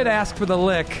 20. You did ask for the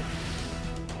lick.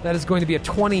 That is going to be a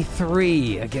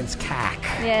 23 against CAC.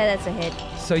 Yeah, that's a hit.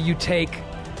 So you take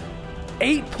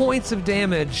 8 points of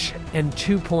damage and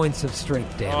 2 points of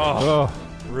strength damage. Oh,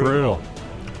 brutal.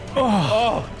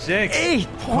 Oh, Jinx. 8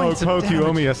 points of Poke, you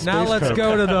owe me a Now space let's Coke.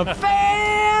 go to the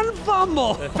fan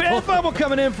fumble. Fan fumble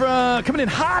coming in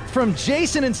hot from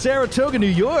Jason in Saratoga, New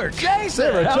York. Jason!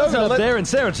 Saratoga up there in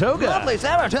Saratoga.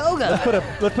 Saratoga.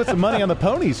 Let's put some money on the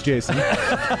ponies, Jason.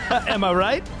 Am I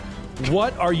right?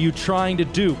 What are you trying to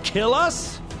do? Kill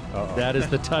us? That is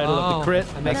the title of the crit.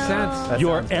 That makes sense. That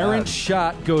Your sounds errant bad.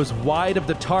 shot goes wide of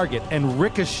the target and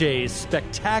ricochets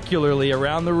spectacularly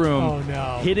around the room, Oh,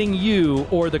 no. hitting you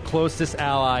or the closest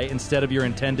ally instead of your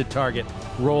intended target.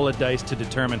 Roll a dice to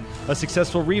determine. A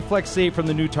successful reflex save from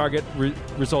the new target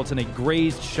results in a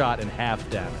grazed shot and half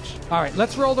damage. All right,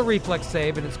 let's roll the reflex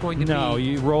save, and it's going to No, be...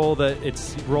 you roll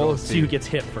see who gets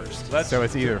hit first. So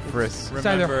it's either Friss. It's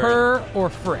either her or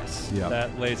Friss. Yeah.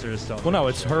 That laser is still. Well, no,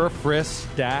 it's her, Friss,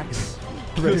 Dax.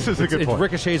 This is a good It point.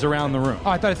 ricochets around the room.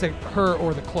 Oh, I thought it said her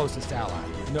or the closest ally.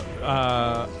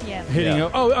 Yeah. Hitting.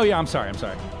 Yeah. Oh, yeah. I'm sorry.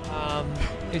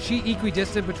 Is she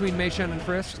equidistant between Mei Shun and Friss?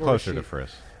 or is Closer she- to Friss.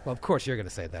 Well, of course you're going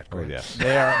to say that. Oh, Greg. yeah.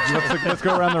 They are. Let's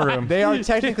go around the room. They are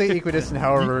technically equidistant.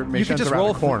 However, Mei You could Shun's just around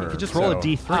roll the corner. You could just roll a so-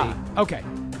 D3. Ah, okay.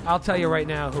 I'll tell you right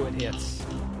now who it hits.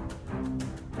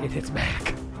 It hits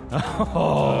Mac.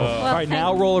 All right,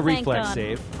 now roll a thank reflex God.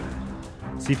 save.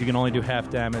 See if you can only do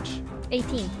half damage.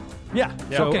 18. Yeah.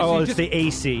 Yeah. So, Okay, so you it's just- the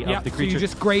AC Yeah, of the so creature. you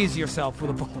just graze yourself with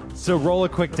a bullet. So roll a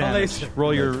quick damage. laser.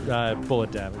 Roll your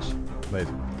bullet damage.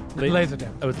 Laser. Laser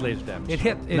damage. Oh, it's laser damage. It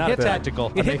hit. It Not hit that.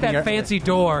 tactical. It hit that fancy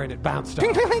door and it bounced off.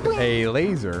 A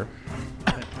laser.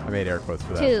 I made air quotes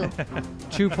for that.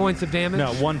 2. 2 points of damage.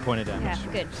 No, 1 point of damage.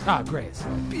 Yeah, good. Ah, graze.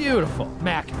 Beautiful.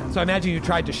 Mac. So I imagine you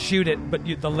tried to shoot it, but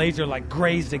the laser like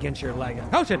grazed against your leg.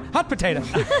 Oh shit! Hot potato!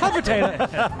 Hot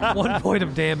potato! 1 point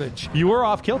of damage. You were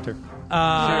off kilter.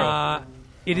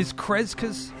 It is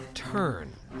Kreska's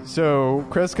turn. So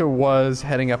Kreska was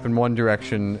heading up in one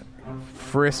direction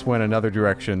Friss went in other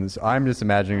directions. I'm just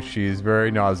imagining she's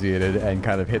very nauseated and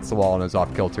kind of hits the wall and is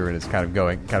off kilter and is kind of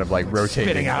going, kind of like rotating.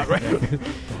 Spitting out, right?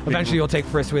 Eventually you'll take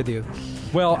Friss with you.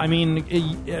 Well, I mean,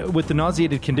 with the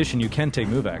nauseated condition, you can take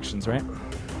move actions, right?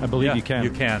 I believe Yeah, you can.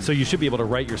 you can. So you should be able to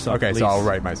right yourself. Okay, at so least. I'll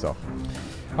right myself.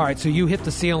 All right, so you hit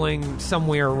the ceiling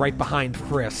somewhere right behind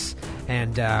Friss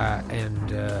and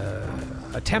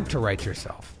attempt to right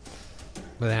yourself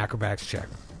with an acrobatics check.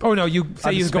 Oh no, you say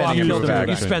I'm you go off spending a kilter. move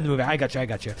You action. spend the move. I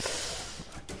got you.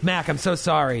 Mac, I'm so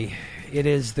sorry. It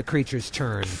is the creature's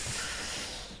turn,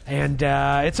 and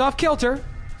it's off kilter,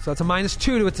 so it's a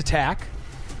 -2 to its attack.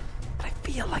 But I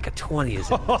feel like a 20 is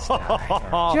in this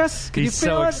die. Just can He's you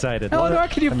feel so it? excited. Eleanor,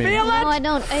 can you feel No, it? I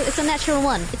don't. It's a natural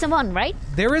 1. It's a 1, right?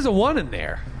 There is a 1 in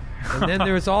there. And then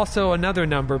there is also another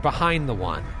number behind the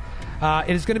 1.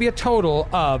 It is going to be a total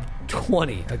of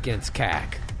 20 against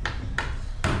CAC.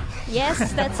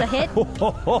 Yes, that's a hit.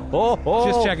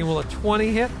 Just checking, will a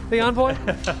 20 hit the envoy?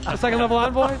 The second level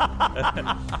envoy?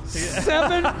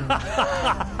 7?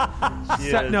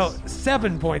 No,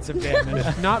 7 points of damage,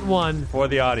 not 1. For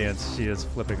the audience, she is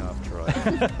flipping off Troy.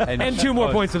 And 2 more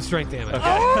points of strength damage. All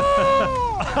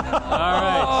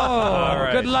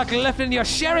right. Good luck lifting your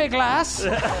sherry glass.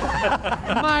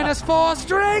 -4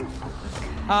 strength.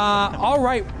 All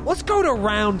right, let's go to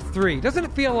round 3. Doesn't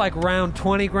it feel like round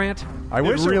 20, Grant? I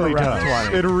wish It really it were around does.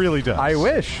 20. It really does. I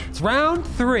wish. It's round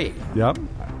 3. Yep.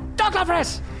 Dr.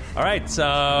 Friss! All right,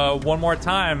 one more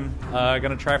time.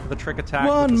 Gonna try for the trick attack.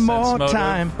 with One the more sense motive.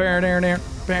 time.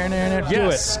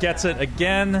 Yes, gets it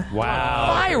again.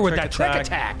 Wow. Fire with that trick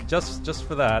attack. Just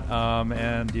for that.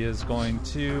 And he is going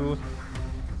to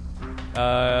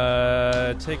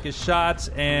take a shot,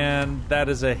 and that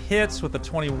is a hit with a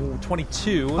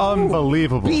 22.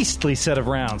 Unbelievable. Beastly set of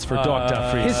rounds for Dr.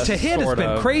 Freeze. His to hit has sort been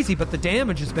of. crazy, but the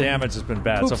damage has been... Damage has been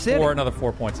bad. Poop So City. another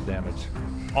 4 points of damage.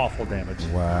 Awful damage.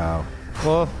 Wow.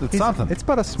 Well, it's something. It's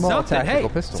but a small Something. tactical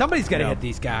Hey, pistol. somebody's got to Yeah. hit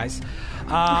these guys.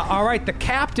 All right, the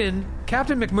Captain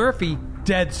McMurphy,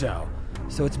 dead so.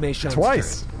 So it's Mei Shun's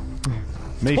Twice.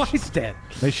 Mei- turn. Twice dead.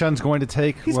 Mei Shun's going to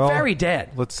take. He's very dead.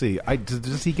 Let's see.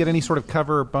 Does he get any sort of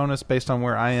cover bonus based on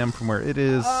where I am from where it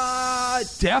is?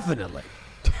 Definitely.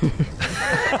 Did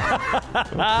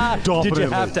you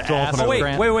have to ask? Oh,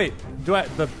 Grant? wait. Do I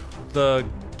the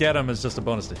get him is just a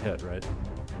bonus to hit, right? Or is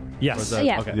Yes. that-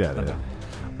 Yeah. Okay. Yeah. Okay. Yeah.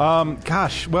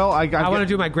 Gosh. Well, I I want to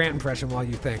do my Grant impression while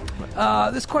you think.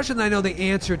 This question I know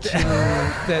the answer to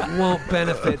that won't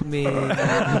benefit me. I'm just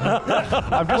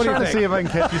What do you trying to think? see if I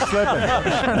can catch you slipping. All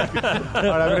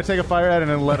right, I'm going to take a fire at it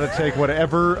and let it take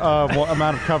whatever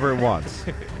amount of cover it wants.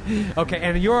 Okay,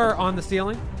 and you're on the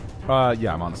ceiling?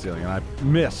 Yeah, I'm on the ceiling, and I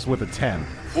miss with a 10.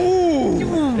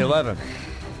 11.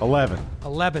 11.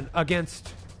 11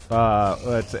 against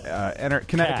Let's enter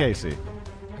kinetic CAC. AC.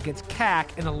 against CAC,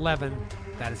 and 11.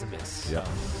 That is a miss. Yeah.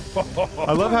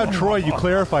 I love how, Troy, you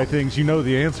clarify things you know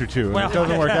the answer to, and it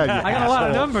doesn't work out. You I got a lot of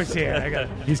asshole. numbers here.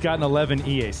 He's got an 11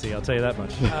 EAC, I'll tell you that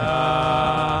much.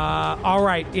 All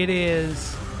right, it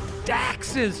is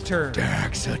Dax's turn.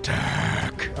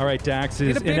 All right, Dax Get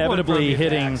is a big one inevitably from you,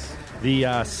 hitting Dax.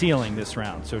 the ceiling this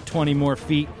round. So 20 more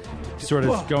feet sort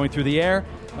of going through the air.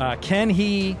 Can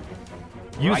he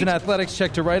use an athletics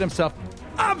check to right himself?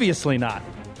 Obviously not.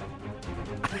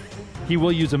 He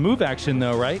will use a move action,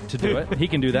 though, right, to do it. He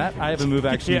can do that. I have a move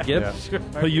action to give.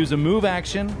 He'll use a move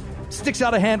action, sticks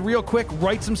out a hand real quick,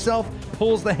 rights himself,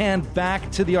 pulls the hand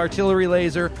back to the artillery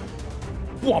laser.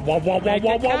 Make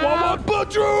it count.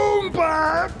 Ba-doom,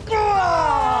 ba-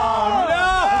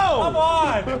 Come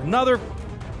on! Another.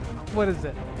 What is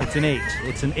it? It's an 8.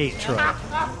 It's an 8, Troy.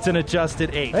 It's an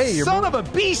adjusted 8. Hey, you're Son of a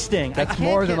bee sting! That's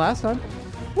more than last time.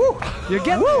 You're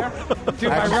getting there. Dude,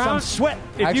 by Actually, round sweat.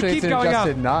 If Actually, you it's keep an going up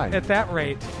adjusted 9. at that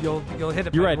rate, you'll hit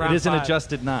it. You're by right. round It is an 5.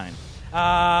 adjusted 9.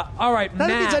 All right, That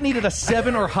means I Mac. needed a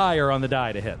 7 or higher on the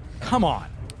die to hit. Come on.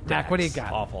 Mac, what do you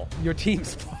got? Awful. Your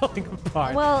team's falling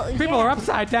apart. Well, people yeah. are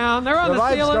upside down. They're on The the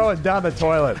vibe's ceiling. going down the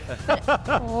toilet.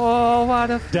 Oh, what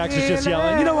a Dax is just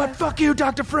yelling, you know what? Fuck you,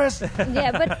 Dr. Frisk.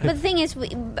 Yeah, but the thing is,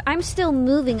 I'm still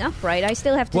moving up, right? I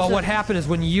still have to. Well, sort what of- happened is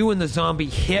when you and the zombie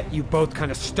hit, you both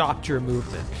kind of stopped your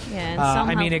movement. Yeah, and I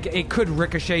somehow- mean, it could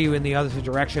ricochet you in the other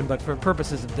direction, but for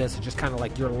purposes of this, it's just kind of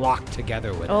like you're locked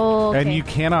together with Oh, okay. And you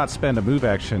cannot spend a move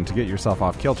action to get yourself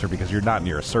off kilter because you're not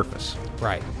near a surface. it.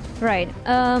 Right. Right.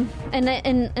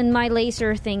 And my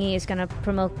laser thingy is gonna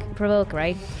provoke,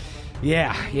 right?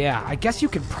 Yeah. I guess you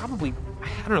could probably,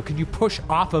 I don't know, can you push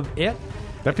off of it?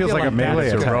 That feels feel like a like that melee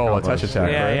is It's a attack. roll, a almost. touch attack,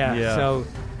 right? Yeah. Yeah. So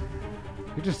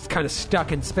You're just kind of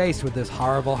stuck in space with this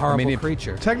horrible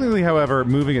creature. Technically, however,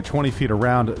 moving at 20 feet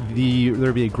around,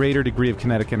 there'd be a greater degree of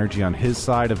kinetic energy on his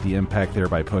side of the impact,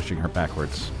 thereby pushing her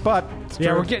backwards. But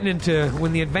Yeah, we're getting into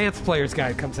when the advanced player's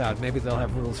guide comes out. Maybe they'll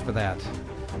have rules for that.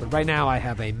 But right now, I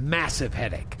have a massive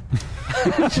headache.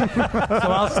 So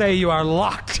I'll say you are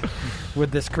locked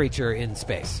with this creature in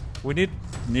space. We need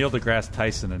Neil deGrasse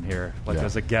Tyson in here,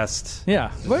 as a guest.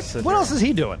 Yeah. What else is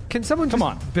he doing? Can someone Come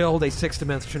just on. build a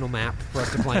 6-dimensional map for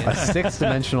us to play in? A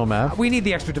 6-dimensional map? We need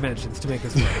the extra dimensions to make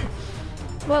this work.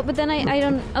 Well, but then I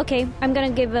don't. Okay, I'm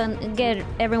gonna get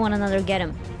everyone another get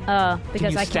him. Because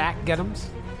Can you I stack get-ems?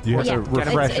 you have Yeah, to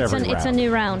refresh it's every round. It's a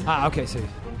new round. Okay, so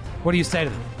what do you say to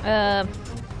them?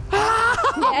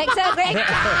 Yeah, exactly.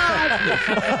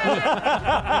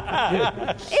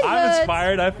 I'm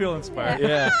inspired. I feel inspired.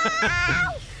 Yeah.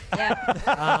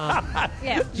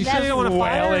 Yeah. You sure you don't want to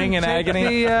Wailing in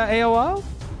agony. the AOO?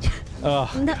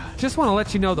 No, Just want to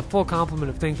let you know the full complement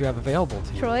of things you have available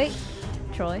to you. Troy.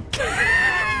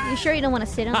 You sure you don't want to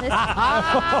sit on this?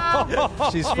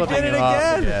 She's flipping it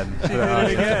again. She did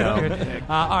it again.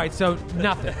 All right, so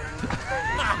nothing.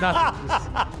 Nothing.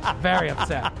 Just very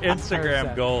upset. Very Instagram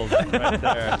upset. gold right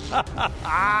there.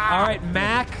 All right,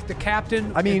 Mac, the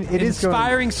captain. I mean, it is going-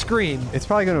 inspiring scream. It's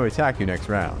probably going to attack you next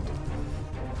round.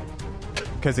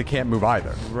 Because it can't move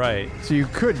either. Right. So you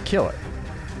could kill it,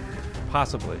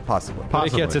 Possibly. possibly. But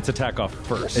it gets its attack off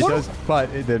first. It does, but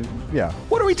it then, yeah.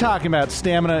 What are we talking about?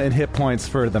 Stamina and hit points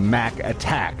for the Mac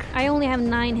attack. I only have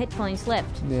 9 hit points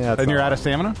left. Yeah, And you're out of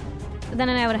stamina? Then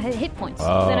I have hit points. Then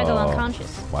I go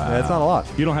unconscious. Wow. That's not a lot.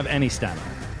 You don't have any stamina.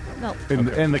 No.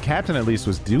 And the captain at least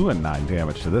was doing 9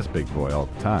 damage to this big boy all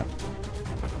the time.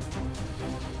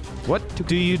 What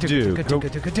do you do? I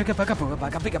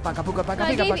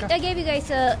gave you guys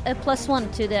a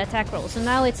 +1 to the attack roll, so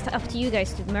now it's up to you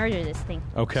guys to murder this thing.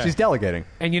 Okay. She's delegating.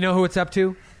 And you know who it's up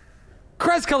to?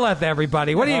 Krezkaleth,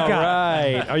 everybody. What do you All got?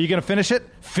 right. Are you going to finish it?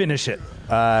 Finish it.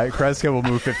 Kreska will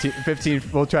move 15.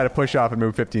 We'll try to push off and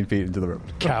move 15 feet into the room.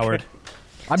 Coward.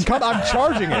 I'm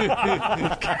charging it.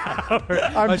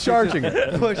 I'm charging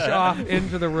it. Push off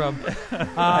into the room.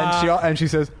 And she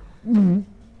says,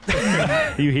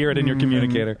 You hear it in your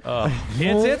communicator.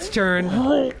 It's its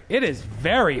turn. It is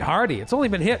very hardy. It's only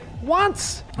been hit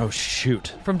once Oh,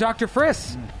 shoot. from Dr.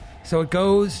 Friss. So it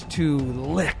goes to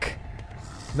lick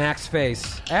Mac's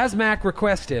face. As Mac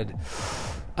requested,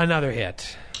 another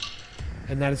hit.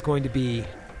 And that is going to be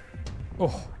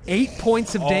 8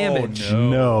 points of damage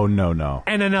No.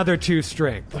 and another 2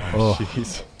 strength.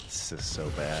 This is so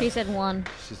bad. She said 1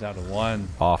 She's out of 1.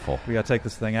 Awful. We got to take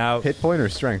this thing out. hit point or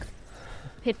strength?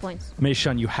 hit points. Mei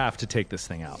Shun, you have to take this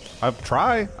thing out. I'll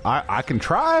try. I can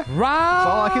try. Round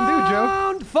all I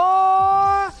can do,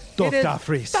 Joe. 4. It is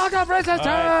Dr. Friss. Dr. Friss's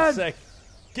turn.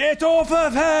 Get off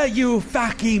of her, you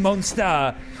fucking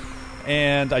monster!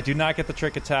 And I do not get the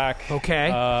trick attack. Okay.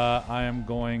 I am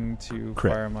going to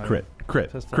fire my Crit.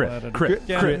 pistol at it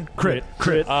again.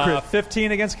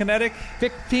 15 against kinetic.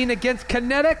 15 against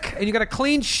kinetic, and you got a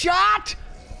clean shot.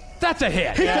 That's a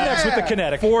hit. He connects with the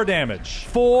kinetic. 4 damage.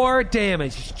 4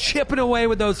 damage. Just chipping away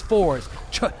with those 4s.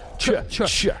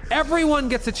 Everyone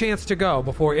gets a chance to go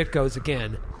before it goes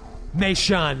again. Mei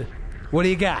Shun, what do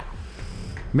you got?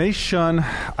 Mei Shun,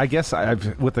 I guess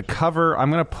with the cover,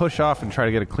 I'm going to push off and try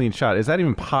to get a clean shot. Is that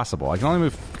even possible? I can only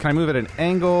move. Can I move at an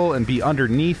angle and be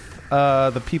underneath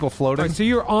the people floating? All right, so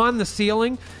you're on the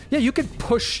ceiling. Yeah, you could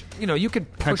push. You could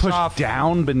Can I push push off.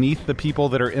 down beneath the people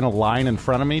that are in a line in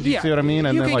front of me? Do you Yeah, see what I mean?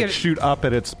 And you then can like get- shoot up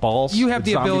at its balls. You have its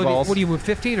the zombie ability. balls. What do you move?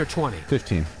 15 or 20?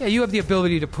 15. Yeah, you have the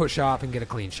ability to push off and get a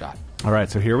clean shot. All right,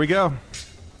 so here we go.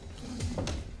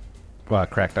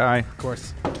 Cracked eye. Of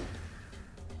course.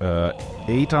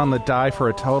 8 on the die for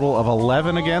a total of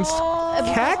 11 against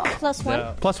CAC.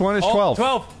 +1. Plus 1 is 12.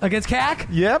 12. Against CAC?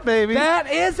 Yeah, baby. That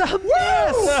is a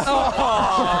miss.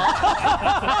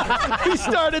 He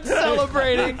started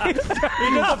celebrating. He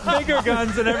got the bigger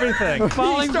guns and everything.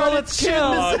 Falling bullets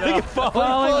kill.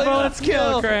 Falling bullets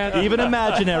kill, Grant. Even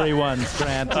imaginary ones,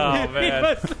 Grant. Oh,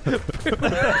 man.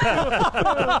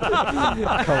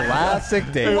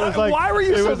 Classic Dave. Why were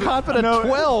you so confident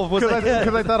 12 was a hit?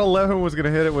 Because I thought 11 was going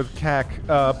to hit it with CAC.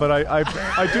 But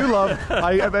I do love.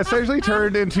 I've essentially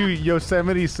turned into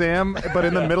Yosemite Sam, but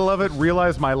in the middle of it,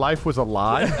 realized my life was a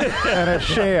lie and a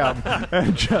sham,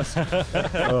 and just oh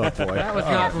boy. That was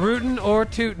not rootin' or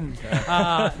tootin'.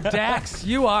 Dax,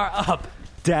 you are up.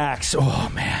 Dax.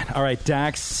 Oh, man. All right,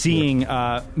 Dax seeing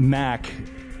Mac.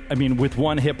 I mean, with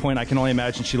 1 hit point, I can only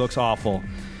imagine she looks awful.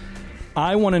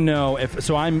 I want to know if...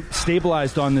 So I'm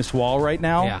stabilized on this wall right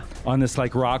now. Yeah. On this,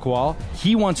 rock wall.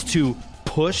 He wants to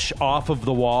push off of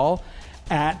the wall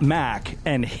at Mac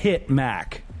and hit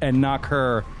Mac and knock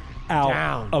her out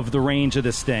Down. of the range of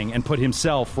this thing and put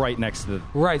himself right next to the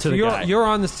Right, to so the guy. you're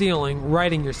on the ceiling,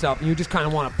 righting yourself, and you just kind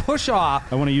of want to push off.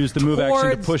 I want to use the move action to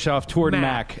towards push off toward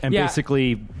Mac and Yeah.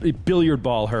 basically billiard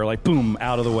ball her, like, boom,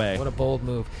 out of the way. What a bold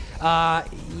move.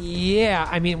 Yeah,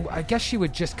 I mean, I guess she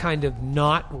would just kind of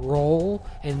not roll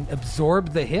and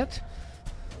absorb the hit.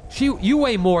 You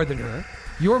weigh more than her.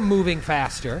 You're moving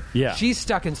faster. Yeah. She's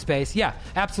stuck in space. Yeah,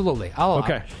 absolutely. I'll allow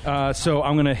Okay, it. so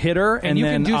I'm going to hit her, And you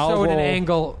then can do I'll so at an roll-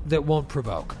 angle that won't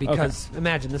provoke. Because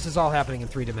imagine, this is all happening in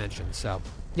 3 dimensions. So,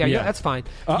 yeah, that's fine.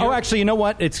 Actually, you know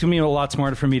what? It's going to be a lot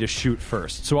smarter for me to shoot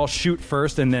first. So I'll shoot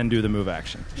first and then do the move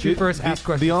action. Shoot first, ask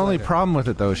questions The only later. problem with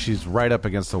it, though, is she's right up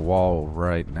against the wall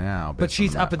right now. But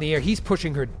she's up in the air. He's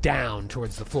pushing her down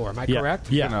towards the floor. Am I Yeah. correct?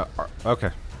 Yeah.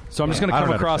 Okay. So I'm just going to I come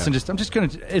don't across and understand. I'm just going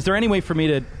to. Is there any way for me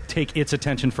to take its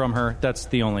attention from her? That's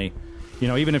the only,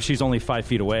 even if she's only 5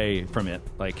 feet away from it,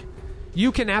 like.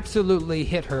 You can absolutely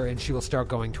hit her, and she will start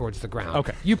going towards the ground.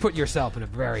 Okay. You put yourself in a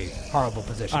very horrible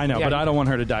position. I know, Yeah, but you I don't want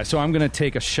her to die. So I'm going to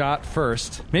take a shot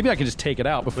first. Maybe I can just take it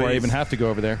out before I Please. even have to go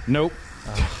over there. Nope.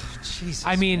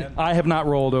 I mean, I have not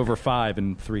rolled over 5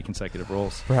 in 3 consecutive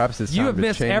rolls. Perhaps it's you time have to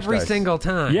missed change every dice. single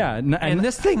time. Yeah, and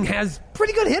this thing has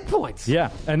pretty good hit points. Yeah,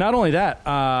 and not only that,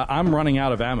 I'm running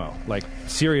out of ammo. Like,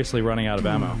 seriously running out of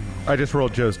ammo. I just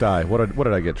rolled Joe's die. What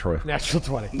did I get, Troy? Natural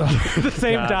 20. The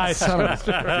same dice. All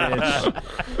right.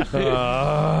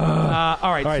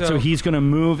 All right, so he's going to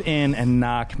move in and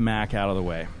knock Mac out of the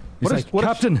way. He's like,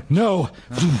 Captain, no.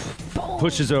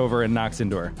 Pushes over and knocks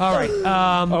into her. All right.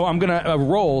 I'm going to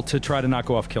roll to try to not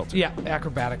go off kilter. Yeah,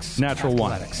 acrobatics. Natural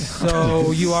 1. athletics.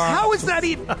 So you are. How is that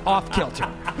even off kilter?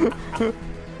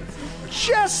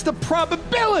 Just the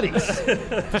probabilities.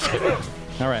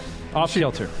 All right, off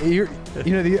kilter.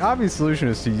 The obvious solution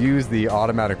is to use the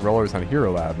automatic rollers on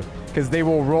Hero Lab because they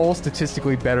will roll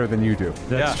statistically better than you do.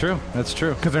 That's true. That's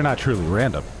true. Because they're not truly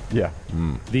random. Yeah.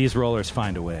 These rollers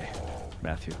find a way,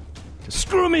 Matthew. To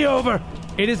screw me over.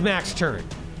 It is Mac's turn.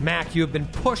 Mac, you have been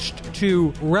pushed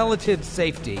to relative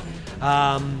safety.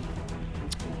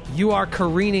 You are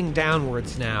careening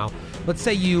downwards now. Let's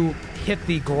say you hit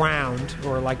the ground,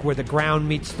 or like where the ground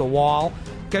meets the wall.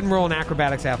 Go ahead and roll an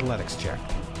acrobatics athletics check.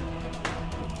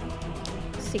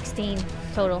 16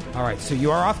 total. All right, so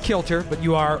you are off kilter, but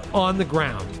you are on the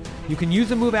ground. You can use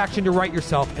a move action to right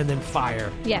yourself and then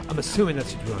fire. Yeah. I'm assuming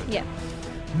that's what you're doing. Yeah.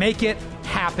 Make it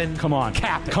happen. Come on,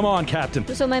 Captain. Come on, Captain.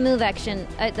 So my move action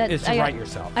Is to right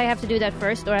yourself. I have to do that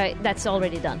first, or that's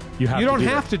already done. You don't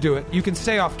have to do it. You can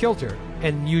stay off kilter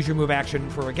and use your move action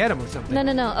for a get him or something.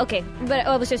 No. Okay, but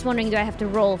I was just wondering, do I have to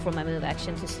roll for my move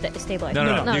action to stabilize? No. You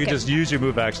okay. can just use your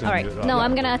move action. All and right. do it. No,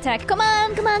 I'm gonna attack. Come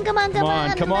on! Come on, The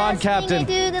last Captain.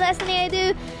 Thing I do, the last thing I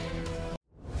do.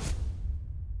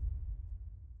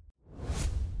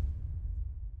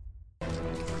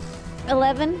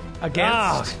 $11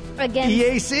 Against.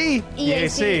 against EAC.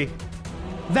 EAC.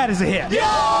 That is a hit.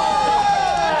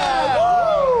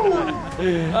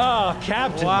 Oh,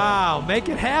 Captain. Wow, make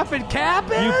it happen,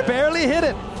 Captain. You barely hit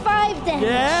it. 5 damage.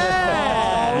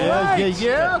 Yeah.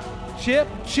 Yeah.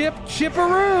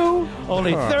 Chipperoo.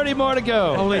 Only 30 more to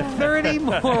go. Only 30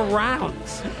 more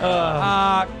rounds.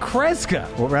 Kreska,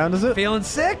 What round is it? feeling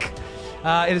sick?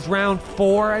 It is round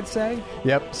 4, I'd say.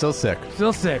 Yep, still sick.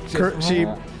 Still sick. She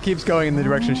keeps going in the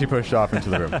direction she pushed off into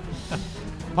the room.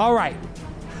 All right.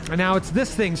 And now it's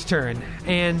this thing's turn.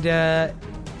 And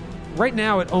right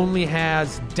now it only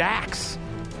has Dax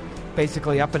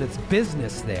basically up in its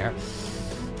business there.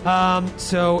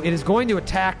 So it is going to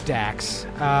attack Dax.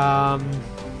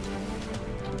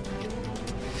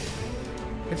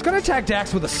 It's going to attack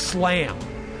Dax with a slam.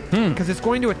 Because it's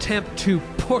going to attempt to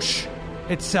push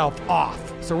itself off.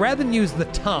 So rather than use the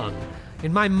tongue,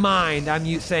 in my mind, I'm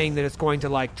saying that it's going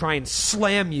to try and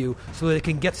slam you so that it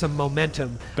can get some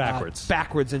momentum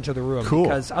backwards into the room. Cool.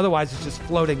 Because otherwise it's just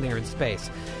floating there in space.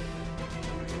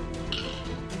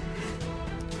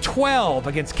 12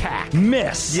 against CAC.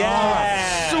 Miss.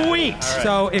 Yeah. Sweet.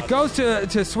 So it goes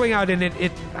to swing out, and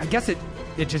it I guess it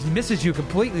just misses you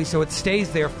completely, so it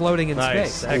stays there floating in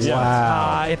Nice. space.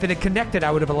 Excellent. If it had connected, I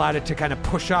would have allowed it to kind of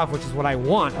push off, which is what I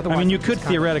want. Otherwise, I mean, you it's could just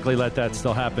kind of- theoretically let that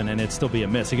still happen and it'd still be a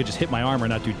miss. It could just hit my armor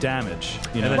and not do damage.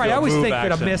 You know? then Right, do I a always move think that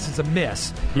a action. miss is a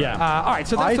miss. Yeah. All right,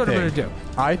 so that's what I'm going to do.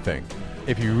 I think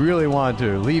if you really wanted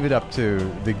to leave it up to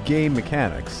the game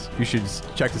mechanics, you should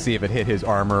check to see if it hit his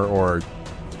armor or,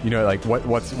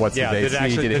 what's Yeah, his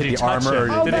AC? Did it hit the touch armor?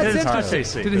 him? Or Oh, Did it that's hit his touch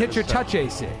interesting. AC? Did it hit your touch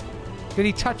AC? Did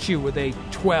he touch you with a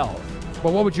 12?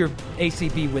 Well, what would your AC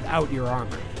be without your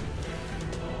armor?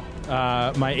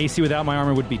 My AC without my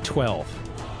armor would be 12.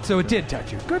 So it did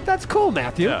touch you. Good. That's cool,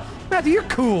 Matthew. Yeah. Matthew, you're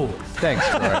cool. Thanks,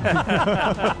 Troy.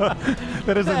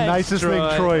 That is the nicest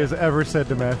thing Troy has ever said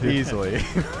to Matthew. Easily.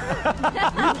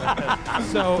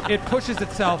 So it pushes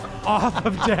itself off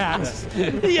of Dax.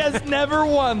 He has never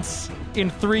once in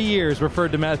 3 years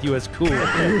referred to Matthew as cool.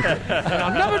 And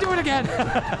I'll never do it again.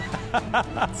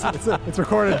 It's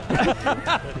recorded.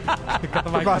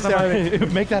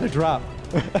 Make that a drop.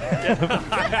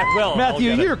 Well,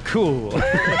 Matthew, you're cool.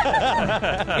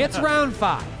 It's round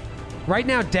 5. Right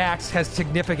now, Dax has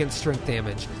significant strength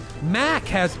damage. Mac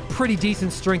has pretty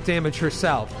decent strength damage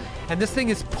herself. And this thing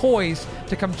is poised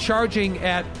to come charging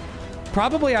at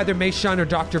probably either Mei Shun or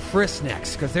Dr. Friss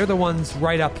next, because they're the ones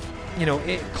right up,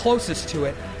 closest to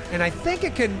it. And I think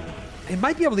it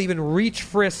might be able to even reach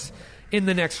Friss in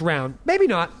the next round. Maybe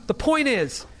not. The point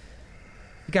is,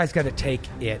 you guys got to take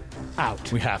it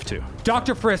out. We have to.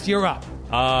 Dr. Friss, you're up.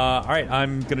 All right,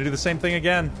 I'm going to do the same thing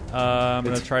again. I'm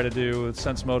going to try to do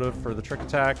Sense Motive for the trick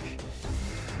attack.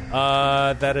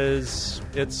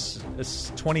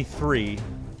 It's 23.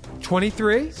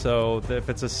 23. So if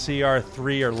it's a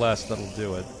CR3 or less, that'll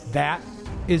do it. That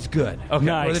is good. Okay.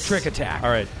 Nice. For the trick attack. All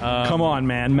right. Come on,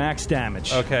 man. Max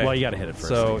damage. Okay. Well, you got to hit it first.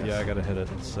 So, I guess. yeah, I got to hit it.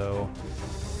 So,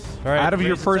 all right. Out of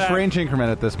your raise first attack. range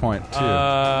increment at this point,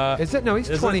 too. Is it? No, he's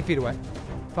Is 20 it? feet away.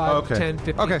 5, okay. 10,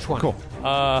 15, okay, 20. cool.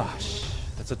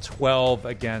 That's a 12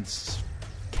 against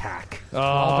CAC.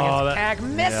 Oh, that- CAC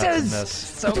misses. Yeah,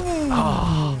 miss.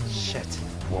 Shit.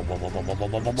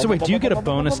 So wait, do you get a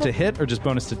bonus to hit or just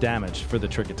bonus to damage for the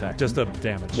trick attack? Just a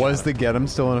damage. Was the get him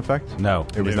still in effect? No.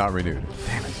 It was not renewed.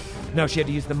 No, she had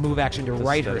to use the move action to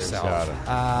right steady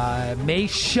herself. Mei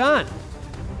Shun.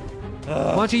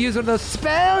 Why don't you use one of those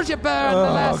spells you burned the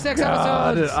last 6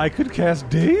 episodes? I could cast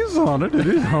Daze on it.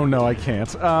 Oh, no, I can't.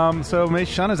 So Mei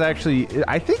Shun is actually,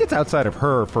 I think it's outside of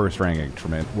her first rank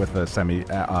increment with a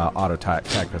semi-auto tac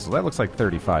pistol. That looks like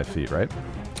 35 feet, right?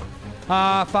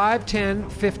 5, 10,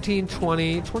 15,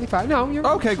 20, 25. No, you're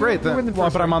Okay, great. You're in the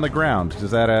first But I'm rank. on the ground.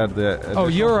 Does that add the additional? Oh,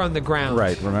 you're on the ground.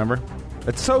 Right, remember?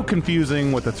 It's so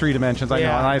confusing with the 3 dimensions. I know,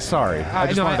 Yeah. and I'm sorry. I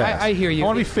just wanted to ask. I hear you. I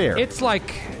want to be fair. It's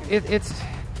like it's.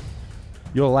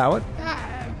 You'll allow it?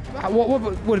 What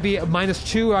would it be? A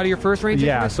 -2 out of your first range?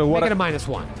 Yeah, increment? so what Make it I- a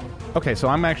 -1. Okay, so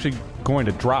I'm actually going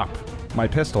to drop my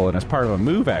pistol, and as part of a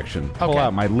move action, pull Okay.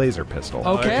 out my laser pistol.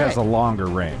 Okay. Which has a longer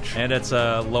range. And it's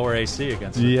a lower AC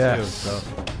against it, Yes. too. So,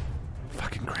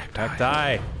 Fucking cracked heck,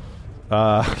 die.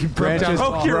 Branches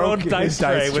Broke your own broke dice his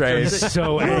dice tray. tray. Which is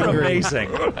so You're angry. amazing.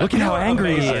 Look at how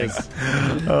angry he is.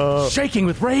 Shaking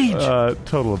with rage.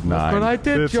 Total of 9. what I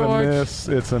did, it's George. a miss.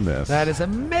 It's a miss. That is a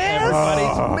miss.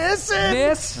 Everybody's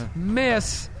missing.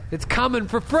 Miss. It's coming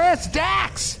for Friss.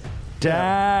 Dax.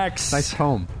 Dax. Nice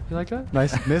home. You like that?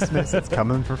 Nice miss. It's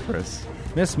coming for Friss.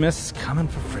 Miss, coming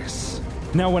for Friss.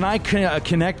 Now, when I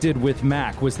connected with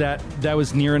Mac, was that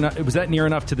near enough? Was that near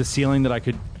enough to the ceiling that I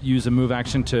could use a move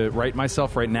action to right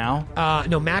myself right now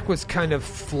No, Mac was kind of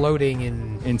floating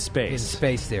in space? In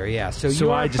space there, yeah.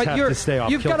 So I just have to stay off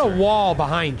You've got kilter. a wall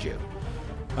behind you.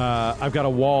 I've got a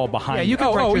wall behind. Yeah, you can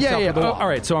right yourself with the wall. All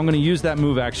right, so I'm going to use that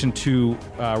move action to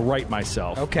right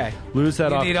myself. Okay. Lose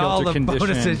that You off need kilter all the condition.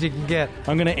 bonuses you can get.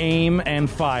 I'm going to aim and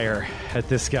fire at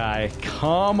this guy.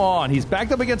 Come on, he's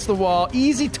backed up against the wall.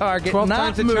 Easy target. 12 not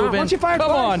times the charm. moving. Why don't you fire Come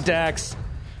twice? on, Dax.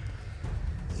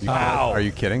 Wow. Are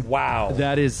you kidding? Wow.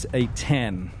 That is a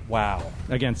 10 Wow.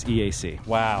 against EAC.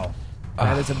 Wow.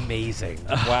 That is amazing.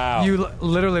 Wow. You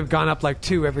literally have gone up like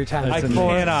 2 every time. I 4,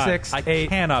 cannot. 6, I 8.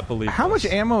 cannot believe How much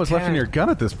this. ammo is left in your gun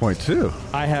at this point, too?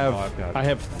 I I've got it.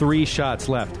 have 3 shots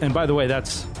left. And by the way,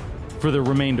 that's for the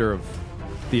remainder of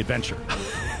the adventure.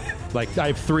 Like, I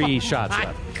have 3 shots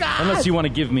left. Unless you want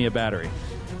to give me a battery.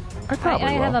 I probably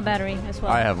I will. have a battery as well.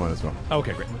 I have one as well.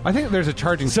 Okay, great. I think there's a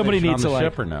charging Somebody station needs on the to,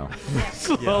 ship or no?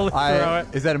 Slowly throw it.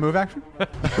 Is that a move action?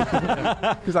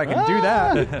 Because I can do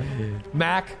that.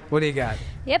 Mac, what do you got?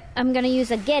 Yep, I'm gonna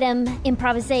use a get him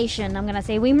improvisation. I'm gonna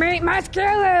say, we must kill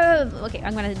him! Okay,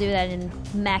 I'm gonna do that in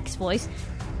Mac's voice.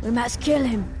 We must kill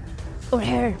him. Or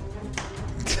her.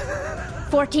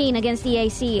 14 against the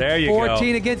AC. There you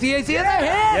 14 go. against the AC. And a hit!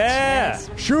 Yeah.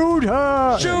 Shoot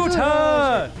her! Shoot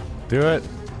her. Do it.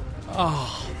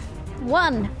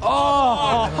 1.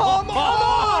 Come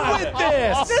on with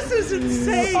this. This is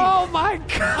insane. Oh, my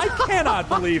God. I cannot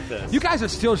believe this. You guys are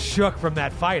still shook from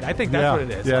that fight. I think that's Yeah. what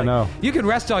it is. Yeah, no. You can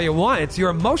rest all you want. It's you're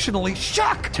emotionally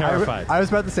shook. Terrified. I was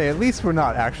about to say, at least we're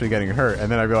not actually getting hurt,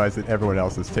 and then I realized that everyone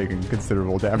else is taking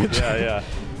considerable damage. yeah.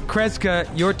 Kreska,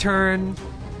 your turn.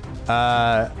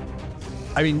 I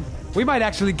mean, We might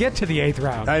actually get to the 8th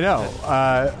round. I know.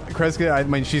 Kreska, I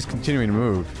mean, she's continuing to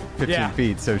move 15 Yeah.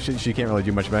 feet, so she can't really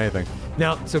do much of anything.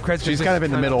 No, so Kreska She's kind of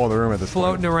in the middle of the room at this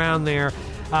floating point. around there.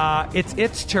 It's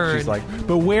its turn. She's like,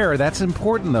 Beware, that's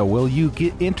important though. Will you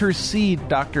intercede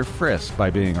Dr. Frisk by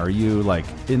being, are you like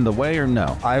in the way or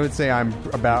no? I would say I'm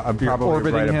probably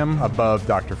orbiting right him? above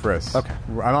Dr. Frisk. Okay.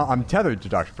 I'm tethered to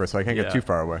Dr. Frisk, so I can't get Yeah. too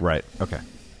far away. Right, okay.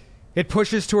 It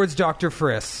pushes towards Dr.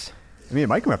 Friss I mean, it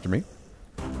might come after me.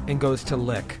 and goes to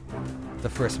lick the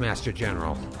Friss Master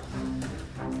General.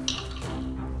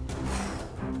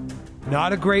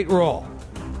 Not a great roll.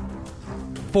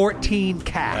 14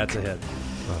 CAC. That's a hit.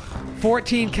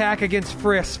 14 CAC against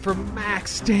Friss for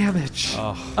max damage.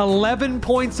 11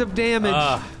 points of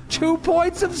damage. 2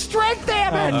 points of strength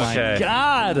damage. Okay.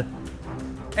 God.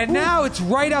 And now it's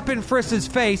right up in Friss's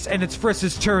face, and it's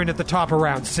Friss's turn at the top of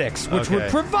round 6, which would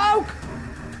Okay. provoke.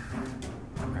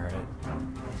 All right.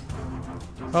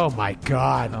 Oh my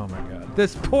god. Oh my god.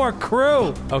 This poor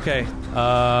crew. Okay.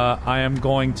 I am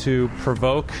going to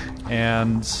provoke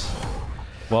and.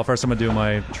 Well, first I'm gonna do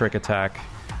my trick attack.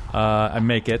 I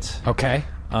make it. Okay.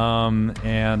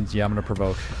 And yeah, I'm gonna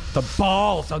provoke. The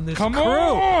balls on this Come crew.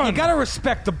 on! You gotta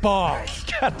respect the balls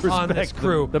on this Respect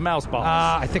crew. the mouse balls.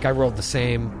 I think I rolled the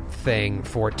same thing,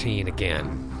 14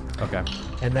 again. Okay.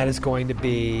 And that is going to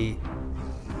be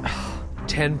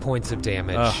 10 points of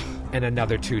damage and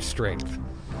another 2 strength.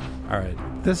 All right.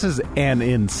 This is an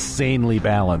insanely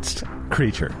balanced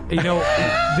creature. You know,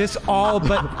 this all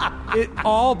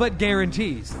but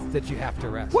guarantees that you have to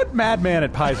rest. What madman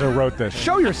at Paizo wrote this?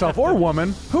 Show yourself, or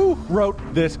woman, who wrote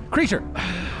this creature?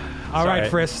 All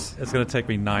right, Sorry. Friss. It's gonna take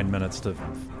me 9 minutes to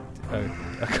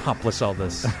accomplish all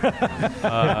this.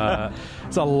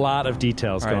 It's a lot of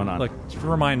details All going right, on. Look,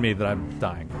 remind me that I'm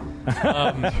dying.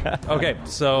 Okay,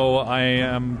 so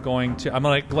I'm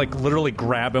gonna like literally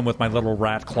grab him with my little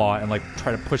rat claw and like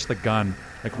try to push the gun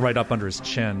like right up under his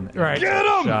chin. Right. Get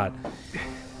him! Shot.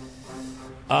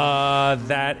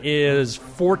 That is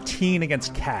 14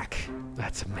 against CAC.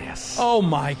 That's a miss. Oh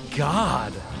my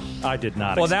God! I did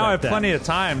not. Well, now I have expect that. plenty of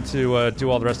time to do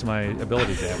all the rest of my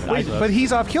ability damage. Wait, but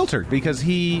he's off kilter because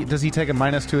does he take a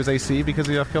 -2 his AC because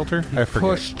he's off kilter? I forget.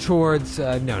 Push towards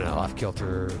no, off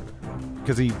kilter.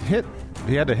 Because he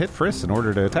had to hit Friss in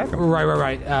order to attack him.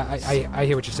 Right. I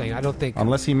hear what you're saying. I don't think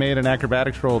Unless he made an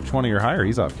acrobatics roll of 20 or higher,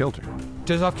 he's off kilter.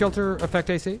 does off kilter affect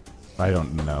AC? I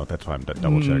don't know. That's why I'm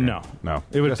double checking. No. No.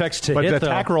 It would affect to But hit, the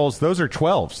attack though. rolls, those are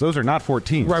 12s. Those are not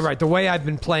 14s. Right. The way I've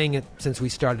been playing it since we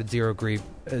started zero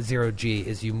G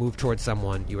is you move towards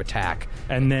someone, you attack,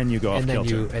 and then you go off and then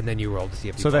kilter. you roll to see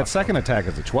if you So go that off second attack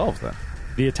is a 12 then.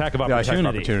 The attack of Yeah, attack of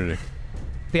opportunity.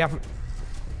 opportunity.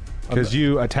 Because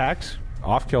you attacked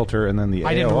off kilter and then the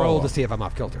I didn't AOO. roll to see if I'm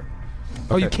off kilter.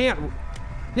 Oh, you can't.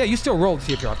 Yeah, you still roll to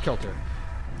see if you're off kilter.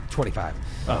 25.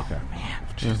 Oh,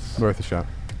 okay. Worth a shot.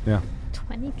 Yeah.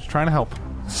 20. Trying to help.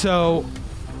 So,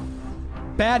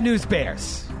 bad news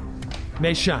bears.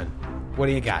 Mei Shun, what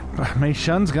do you got? Mei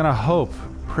Shun's gonna hope,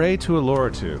 pray to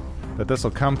Allura to, that this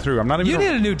will come through. I'm not even You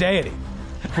gonna- need a new deity.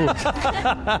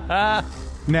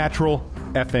 natural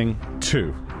effing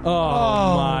 2.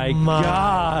 Oh, my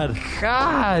God!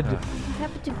 God. What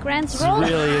happened to Grant's It roll?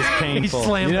 really is He painful.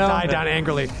 slammed the die down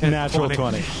angrily. Natural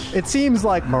 20. It seems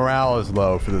like morale is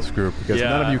low for this group because Yeah.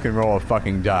 none of you can roll a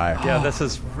fucking die. Yeah, this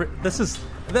is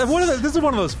one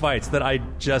of those fights that I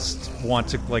just want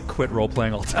to like quit role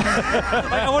playing all the time.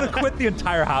 Like, I want to quit the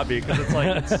entire hobby because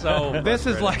it's so. This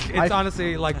is frustrating. like, it's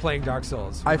honestly like playing Dark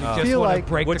Souls. I You just feel wanna like-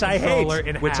 break which the I controller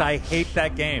hate. in Which half. I hate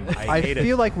that game. I I hate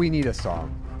feel it. like we need a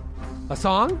song. A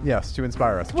song? Yes, to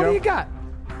inspire us. What Joe, do you got?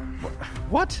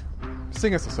 What?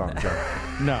 sing us a song, Joe.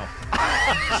 No.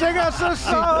 Sing us a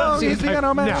song, See, he's the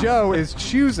piano man. no. Joe is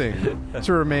choosing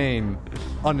to remain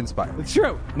uninspired. It's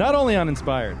true. Not only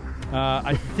uninspired,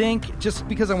 I think just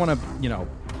because I want to,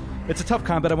 it's a tough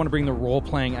combat. I want to bring the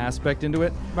role-playing aspect into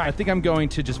it. Right. I think I'm going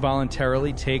to just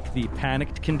voluntarily take the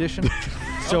panicked condition.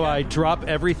 So I drop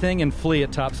everything and flee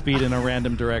at top speed in a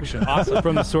random direction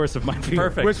from the source of my fear.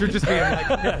 Perfect. Which would just be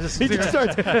like, He just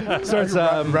starts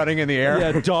Running in the air.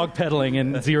 yeah, dog pedaling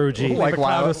in zero G. Like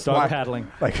wild- dog wild- paddling.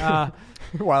 Like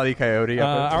Wile E. Coyote.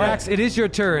 all right. Max, it is your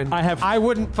turn. I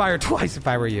wouldn't fire twice if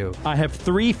I were you. I have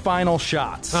 3 final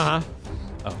shots. Uh-huh.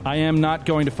 I am not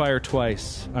going to fire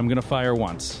twice. I'm going to fire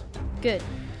once. Good.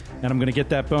 And I'm going to get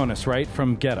that bonus, right,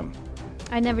 from Get 'em.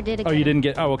 I never did it. Oh, you didn't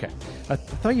get... Oh, okay. I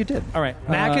thought you did. All right.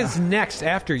 Mac is next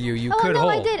after you. You Oh, could no,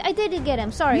 hold. I did get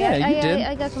him. Sorry. Yeah, I you did.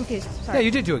 I got confused. Yeah, Sorry.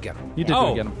 you did do it again. You did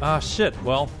Oh, get him. shit.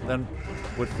 Well, then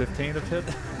would 15 have hit?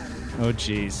 Oh,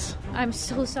 jeez. I'm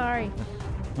so sorry.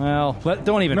 Well,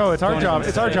 don't even... No, it's our don't job. even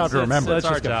It's our say it. job to remember. It's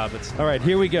our just go. job. It's All right,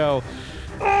 here we go.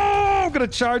 Oh, I'm going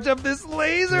to charge up this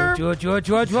laser. George.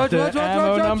 The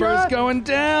ammo number is going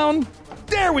down.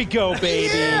 There we go, baby.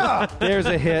 There's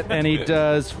a hit, and he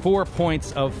does 4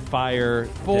 points of fire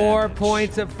 4 damage.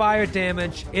 points of fire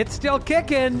damage. It's still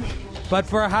kicking, but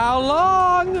for how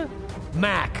long?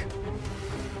 Mac.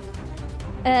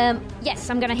 Yes,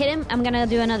 I'm gonna hit him. I'm gonna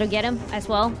do another get him as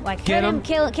well. Like Get hit him. him,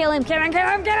 kill him, get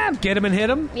him. Get him and hit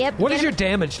him? Yep, What get is him. your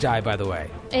damage die, by the way?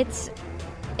 It's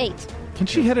 8. Can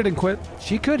she hit it and quit?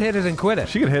 She could hit it and quit it.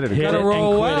 She could hit it and Hit quit. it Gotta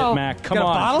roll and quit well. it, Mac. Come Got a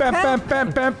on. bottle Bam, cap? bam,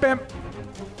 bam, bam, bam.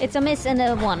 It's a miss and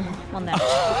a 1 on that.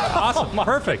 Awesome.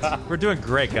 Perfect. We're doing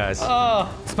great, guys.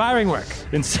 Inspiring work.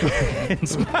 Inspire,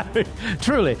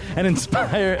 truly, an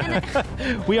inspire.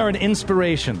 We are an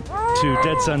inspiration to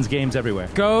Dead Sons games everywhere.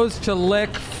 Goes to lick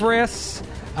Friss.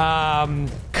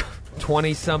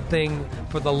 20-something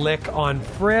for the lick on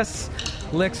Friss.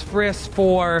 Licks Friss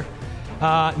for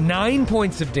 9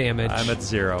 points of damage I'm at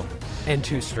 0. and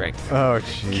 2 strength. Oh,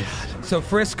 jeez. So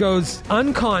Friss goes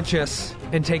unconscious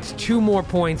and takes 2 more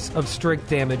points of strength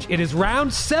damage. It is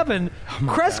round 7.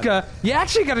 Kreska, you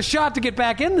actually got a shot to get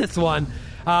back in this one.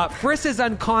 Friss is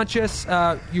unconscious.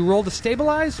 You roll to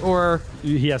stabilize, or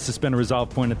He has to spend a resolve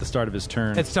point at the start of his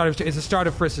turn. it's the start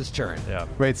of Friss's turn. Yeah.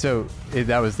 Wait, so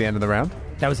that was the end of the round?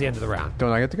 That was the end of the round.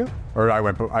 Don't I get to go? Or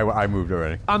I moved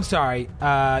already. I'm sorry.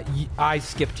 I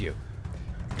skipped you.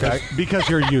 Because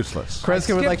you're useless. Kreska would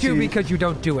Skipped like you to. because you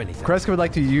don't do anything. Kreska would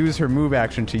like to use her move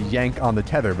action to yank on the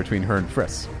tether between her and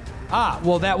Friss.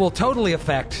 Well, that will totally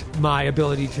affect my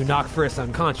ability to knock Friss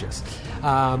unconscious.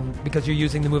 Because you're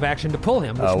using the move action to pull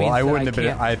him, which Oh, well, means I that wouldn't have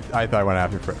been. can't- I thought I went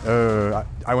after Friss.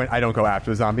 I don't go after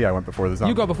the zombie. I went before the zombie.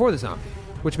 You go before the zombie,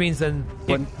 which means then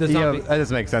But, the zombie. that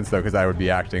doesn't make sense, though, because I would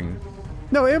be acting...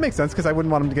 No, it makes sense, because I wouldn't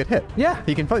want him to get hit. Yeah.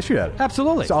 He can shoot at it.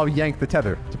 Absolutely. So I'll yank the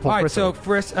tether to pull All right, Friss so out.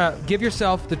 Friss, give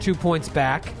yourself the 2 points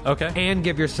back. Okay. And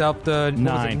give yourself the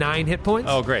 9 hit points.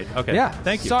 Oh, great. Okay. Yeah.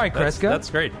 Thank you. Sorry, That's- Kreska. That's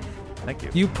great. Thank you.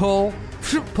 You pull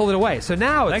it away. So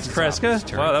now it's Thanks, the zombie's Kreska.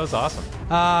 turn. Wow, that was awesome.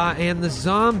 And the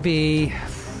zombie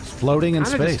Floating in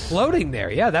kind of just space. floating there.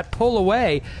 Yeah, that pull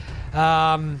away.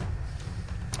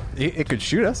 It could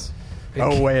shoot us.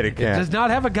 Oh, wait, it It can't. does not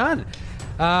have a gun.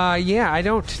 Yeah, I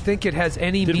don't think it has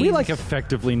any Did means. we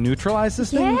effectively neutralize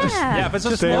this thing? Yeah. Yeah, if it's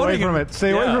just Stay away floating from in- it.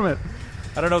 Stay away yeah. from it.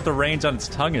 I don't know what the range on its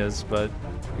tongue is, but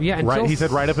Yeah, until, Right, he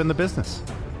said right up in the business.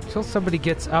 until somebody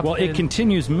gets up. Well, it and-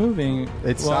 continues moving.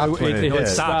 It stopped when it hit.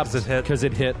 stopped 'cause it hit. because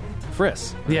it hit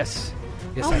Friss. Yes.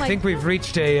 Yes, Oh I my think we've God.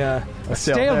 reached a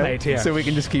stalemate here. So we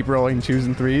can just keep rolling 2s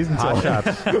and 3s until... Hot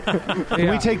shots. Can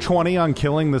we take 20 on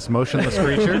killing this motionless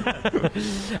creature?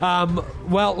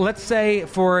 Well, let's say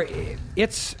for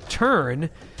its turn,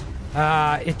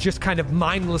 it just kind of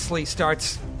mindlessly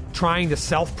starts trying to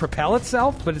self-propel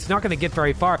itself, but it's not going to get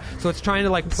very far. So it's trying to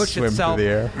push Swim itself, through the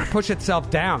air. push itself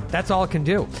down. That's all it can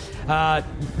do.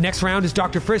 Next round is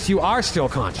Dr. Friss. You are still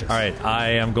conscious. all right.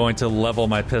 I am going to level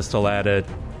my pistol at it.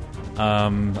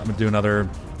 I'm going to do another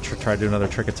try to do another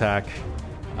trick attack.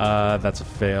 That's a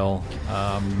fail.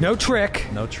 No trick.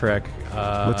 No trick.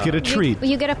 Let's get a treat.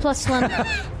 You get a +1.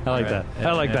 I like that.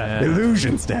 I like that.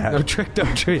 Illusion stab. No trick. No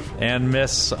trick. And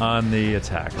miss on the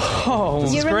attack. Oh,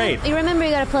 This is great. You remember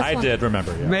you got a +1. I did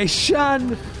remember. Yeah. May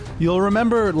shun. You'll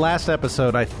remember last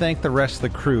episode, I thanked the rest of the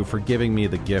crew for giving me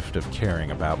the gift of caring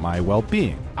about my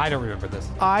well-being. I don't remember this.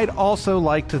 I'd also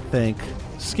like to thank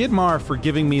Skidmar for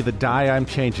giving me the die I'm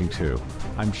changing to.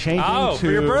 I'm changing Oh, to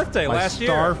for your birthday my last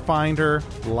year. Starfinder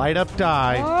light up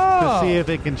die Oh. to see if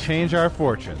it can change our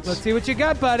fortunes. Let's see what you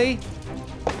got, buddy.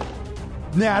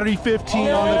 Natty 15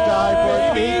 on the die,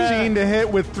 plus 18 to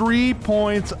hit with 3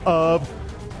 points of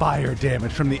fire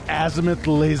damage from the Azimuth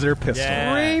laser pistol.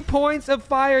 Yeah. 3 points of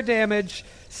fire damage.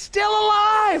 Still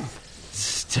alive.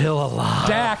 still alive.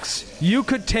 Dax, you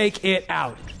could take it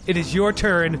out. It is your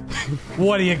turn.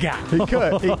 What do you got? He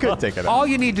could take it out. All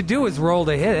you need to do is roll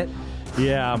to hit it.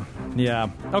 Yeah.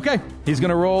 Okay. He's going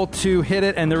to roll to hit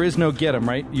it, and there is no get him,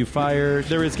 right? You fire.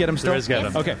 There is get him still? There is get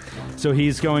him. Okay. So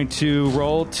he's going to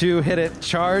roll to hit it,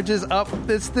 charges up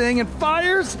this thing, and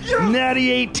fires. Natty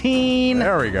 18.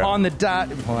 There we go. On the die.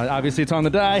 Well, obviously, it's on the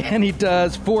die, and he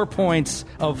does 4 points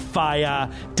of fire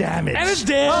damage. And it's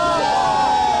dead.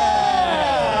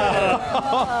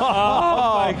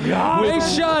 Oh my God! Wei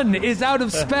Shun is out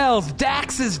of spells.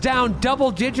 Dax is down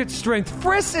double-digit strength.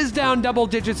 Friss is down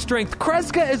double-digit strength.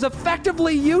 Kreska is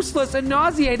effectively useless and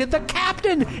nauseated. The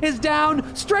captain is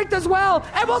down strength as well.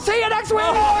 And we'll see you next week.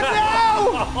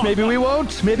 Oh no! Maybe we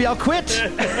won't. Maybe I'll quit.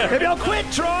 Maybe I'll quit,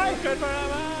 Troy.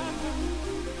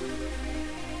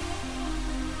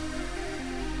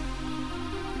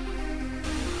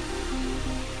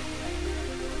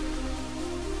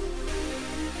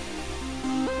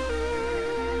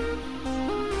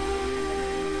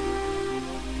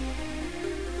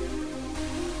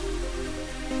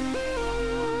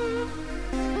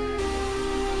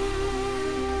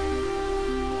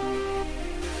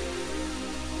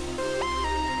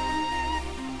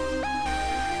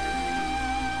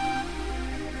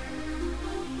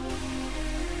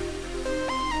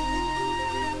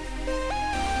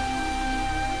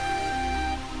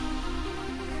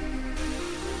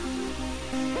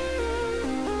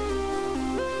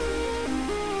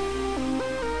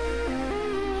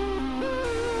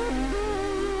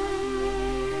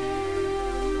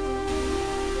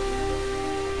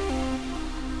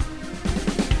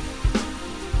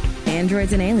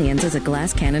 Androids and Aliens is a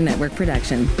Glass Cannon Network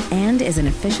production and is an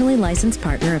officially licensed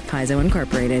partner of Paizo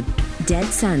Incorporated. Dead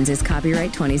Suns is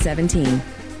copyright 2017.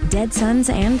 Dead Suns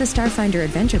and the Starfinder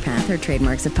Adventure Path are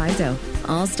trademarks of Paizo.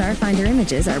 All Starfinder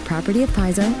images are property of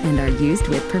Paizo and are used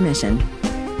with permission.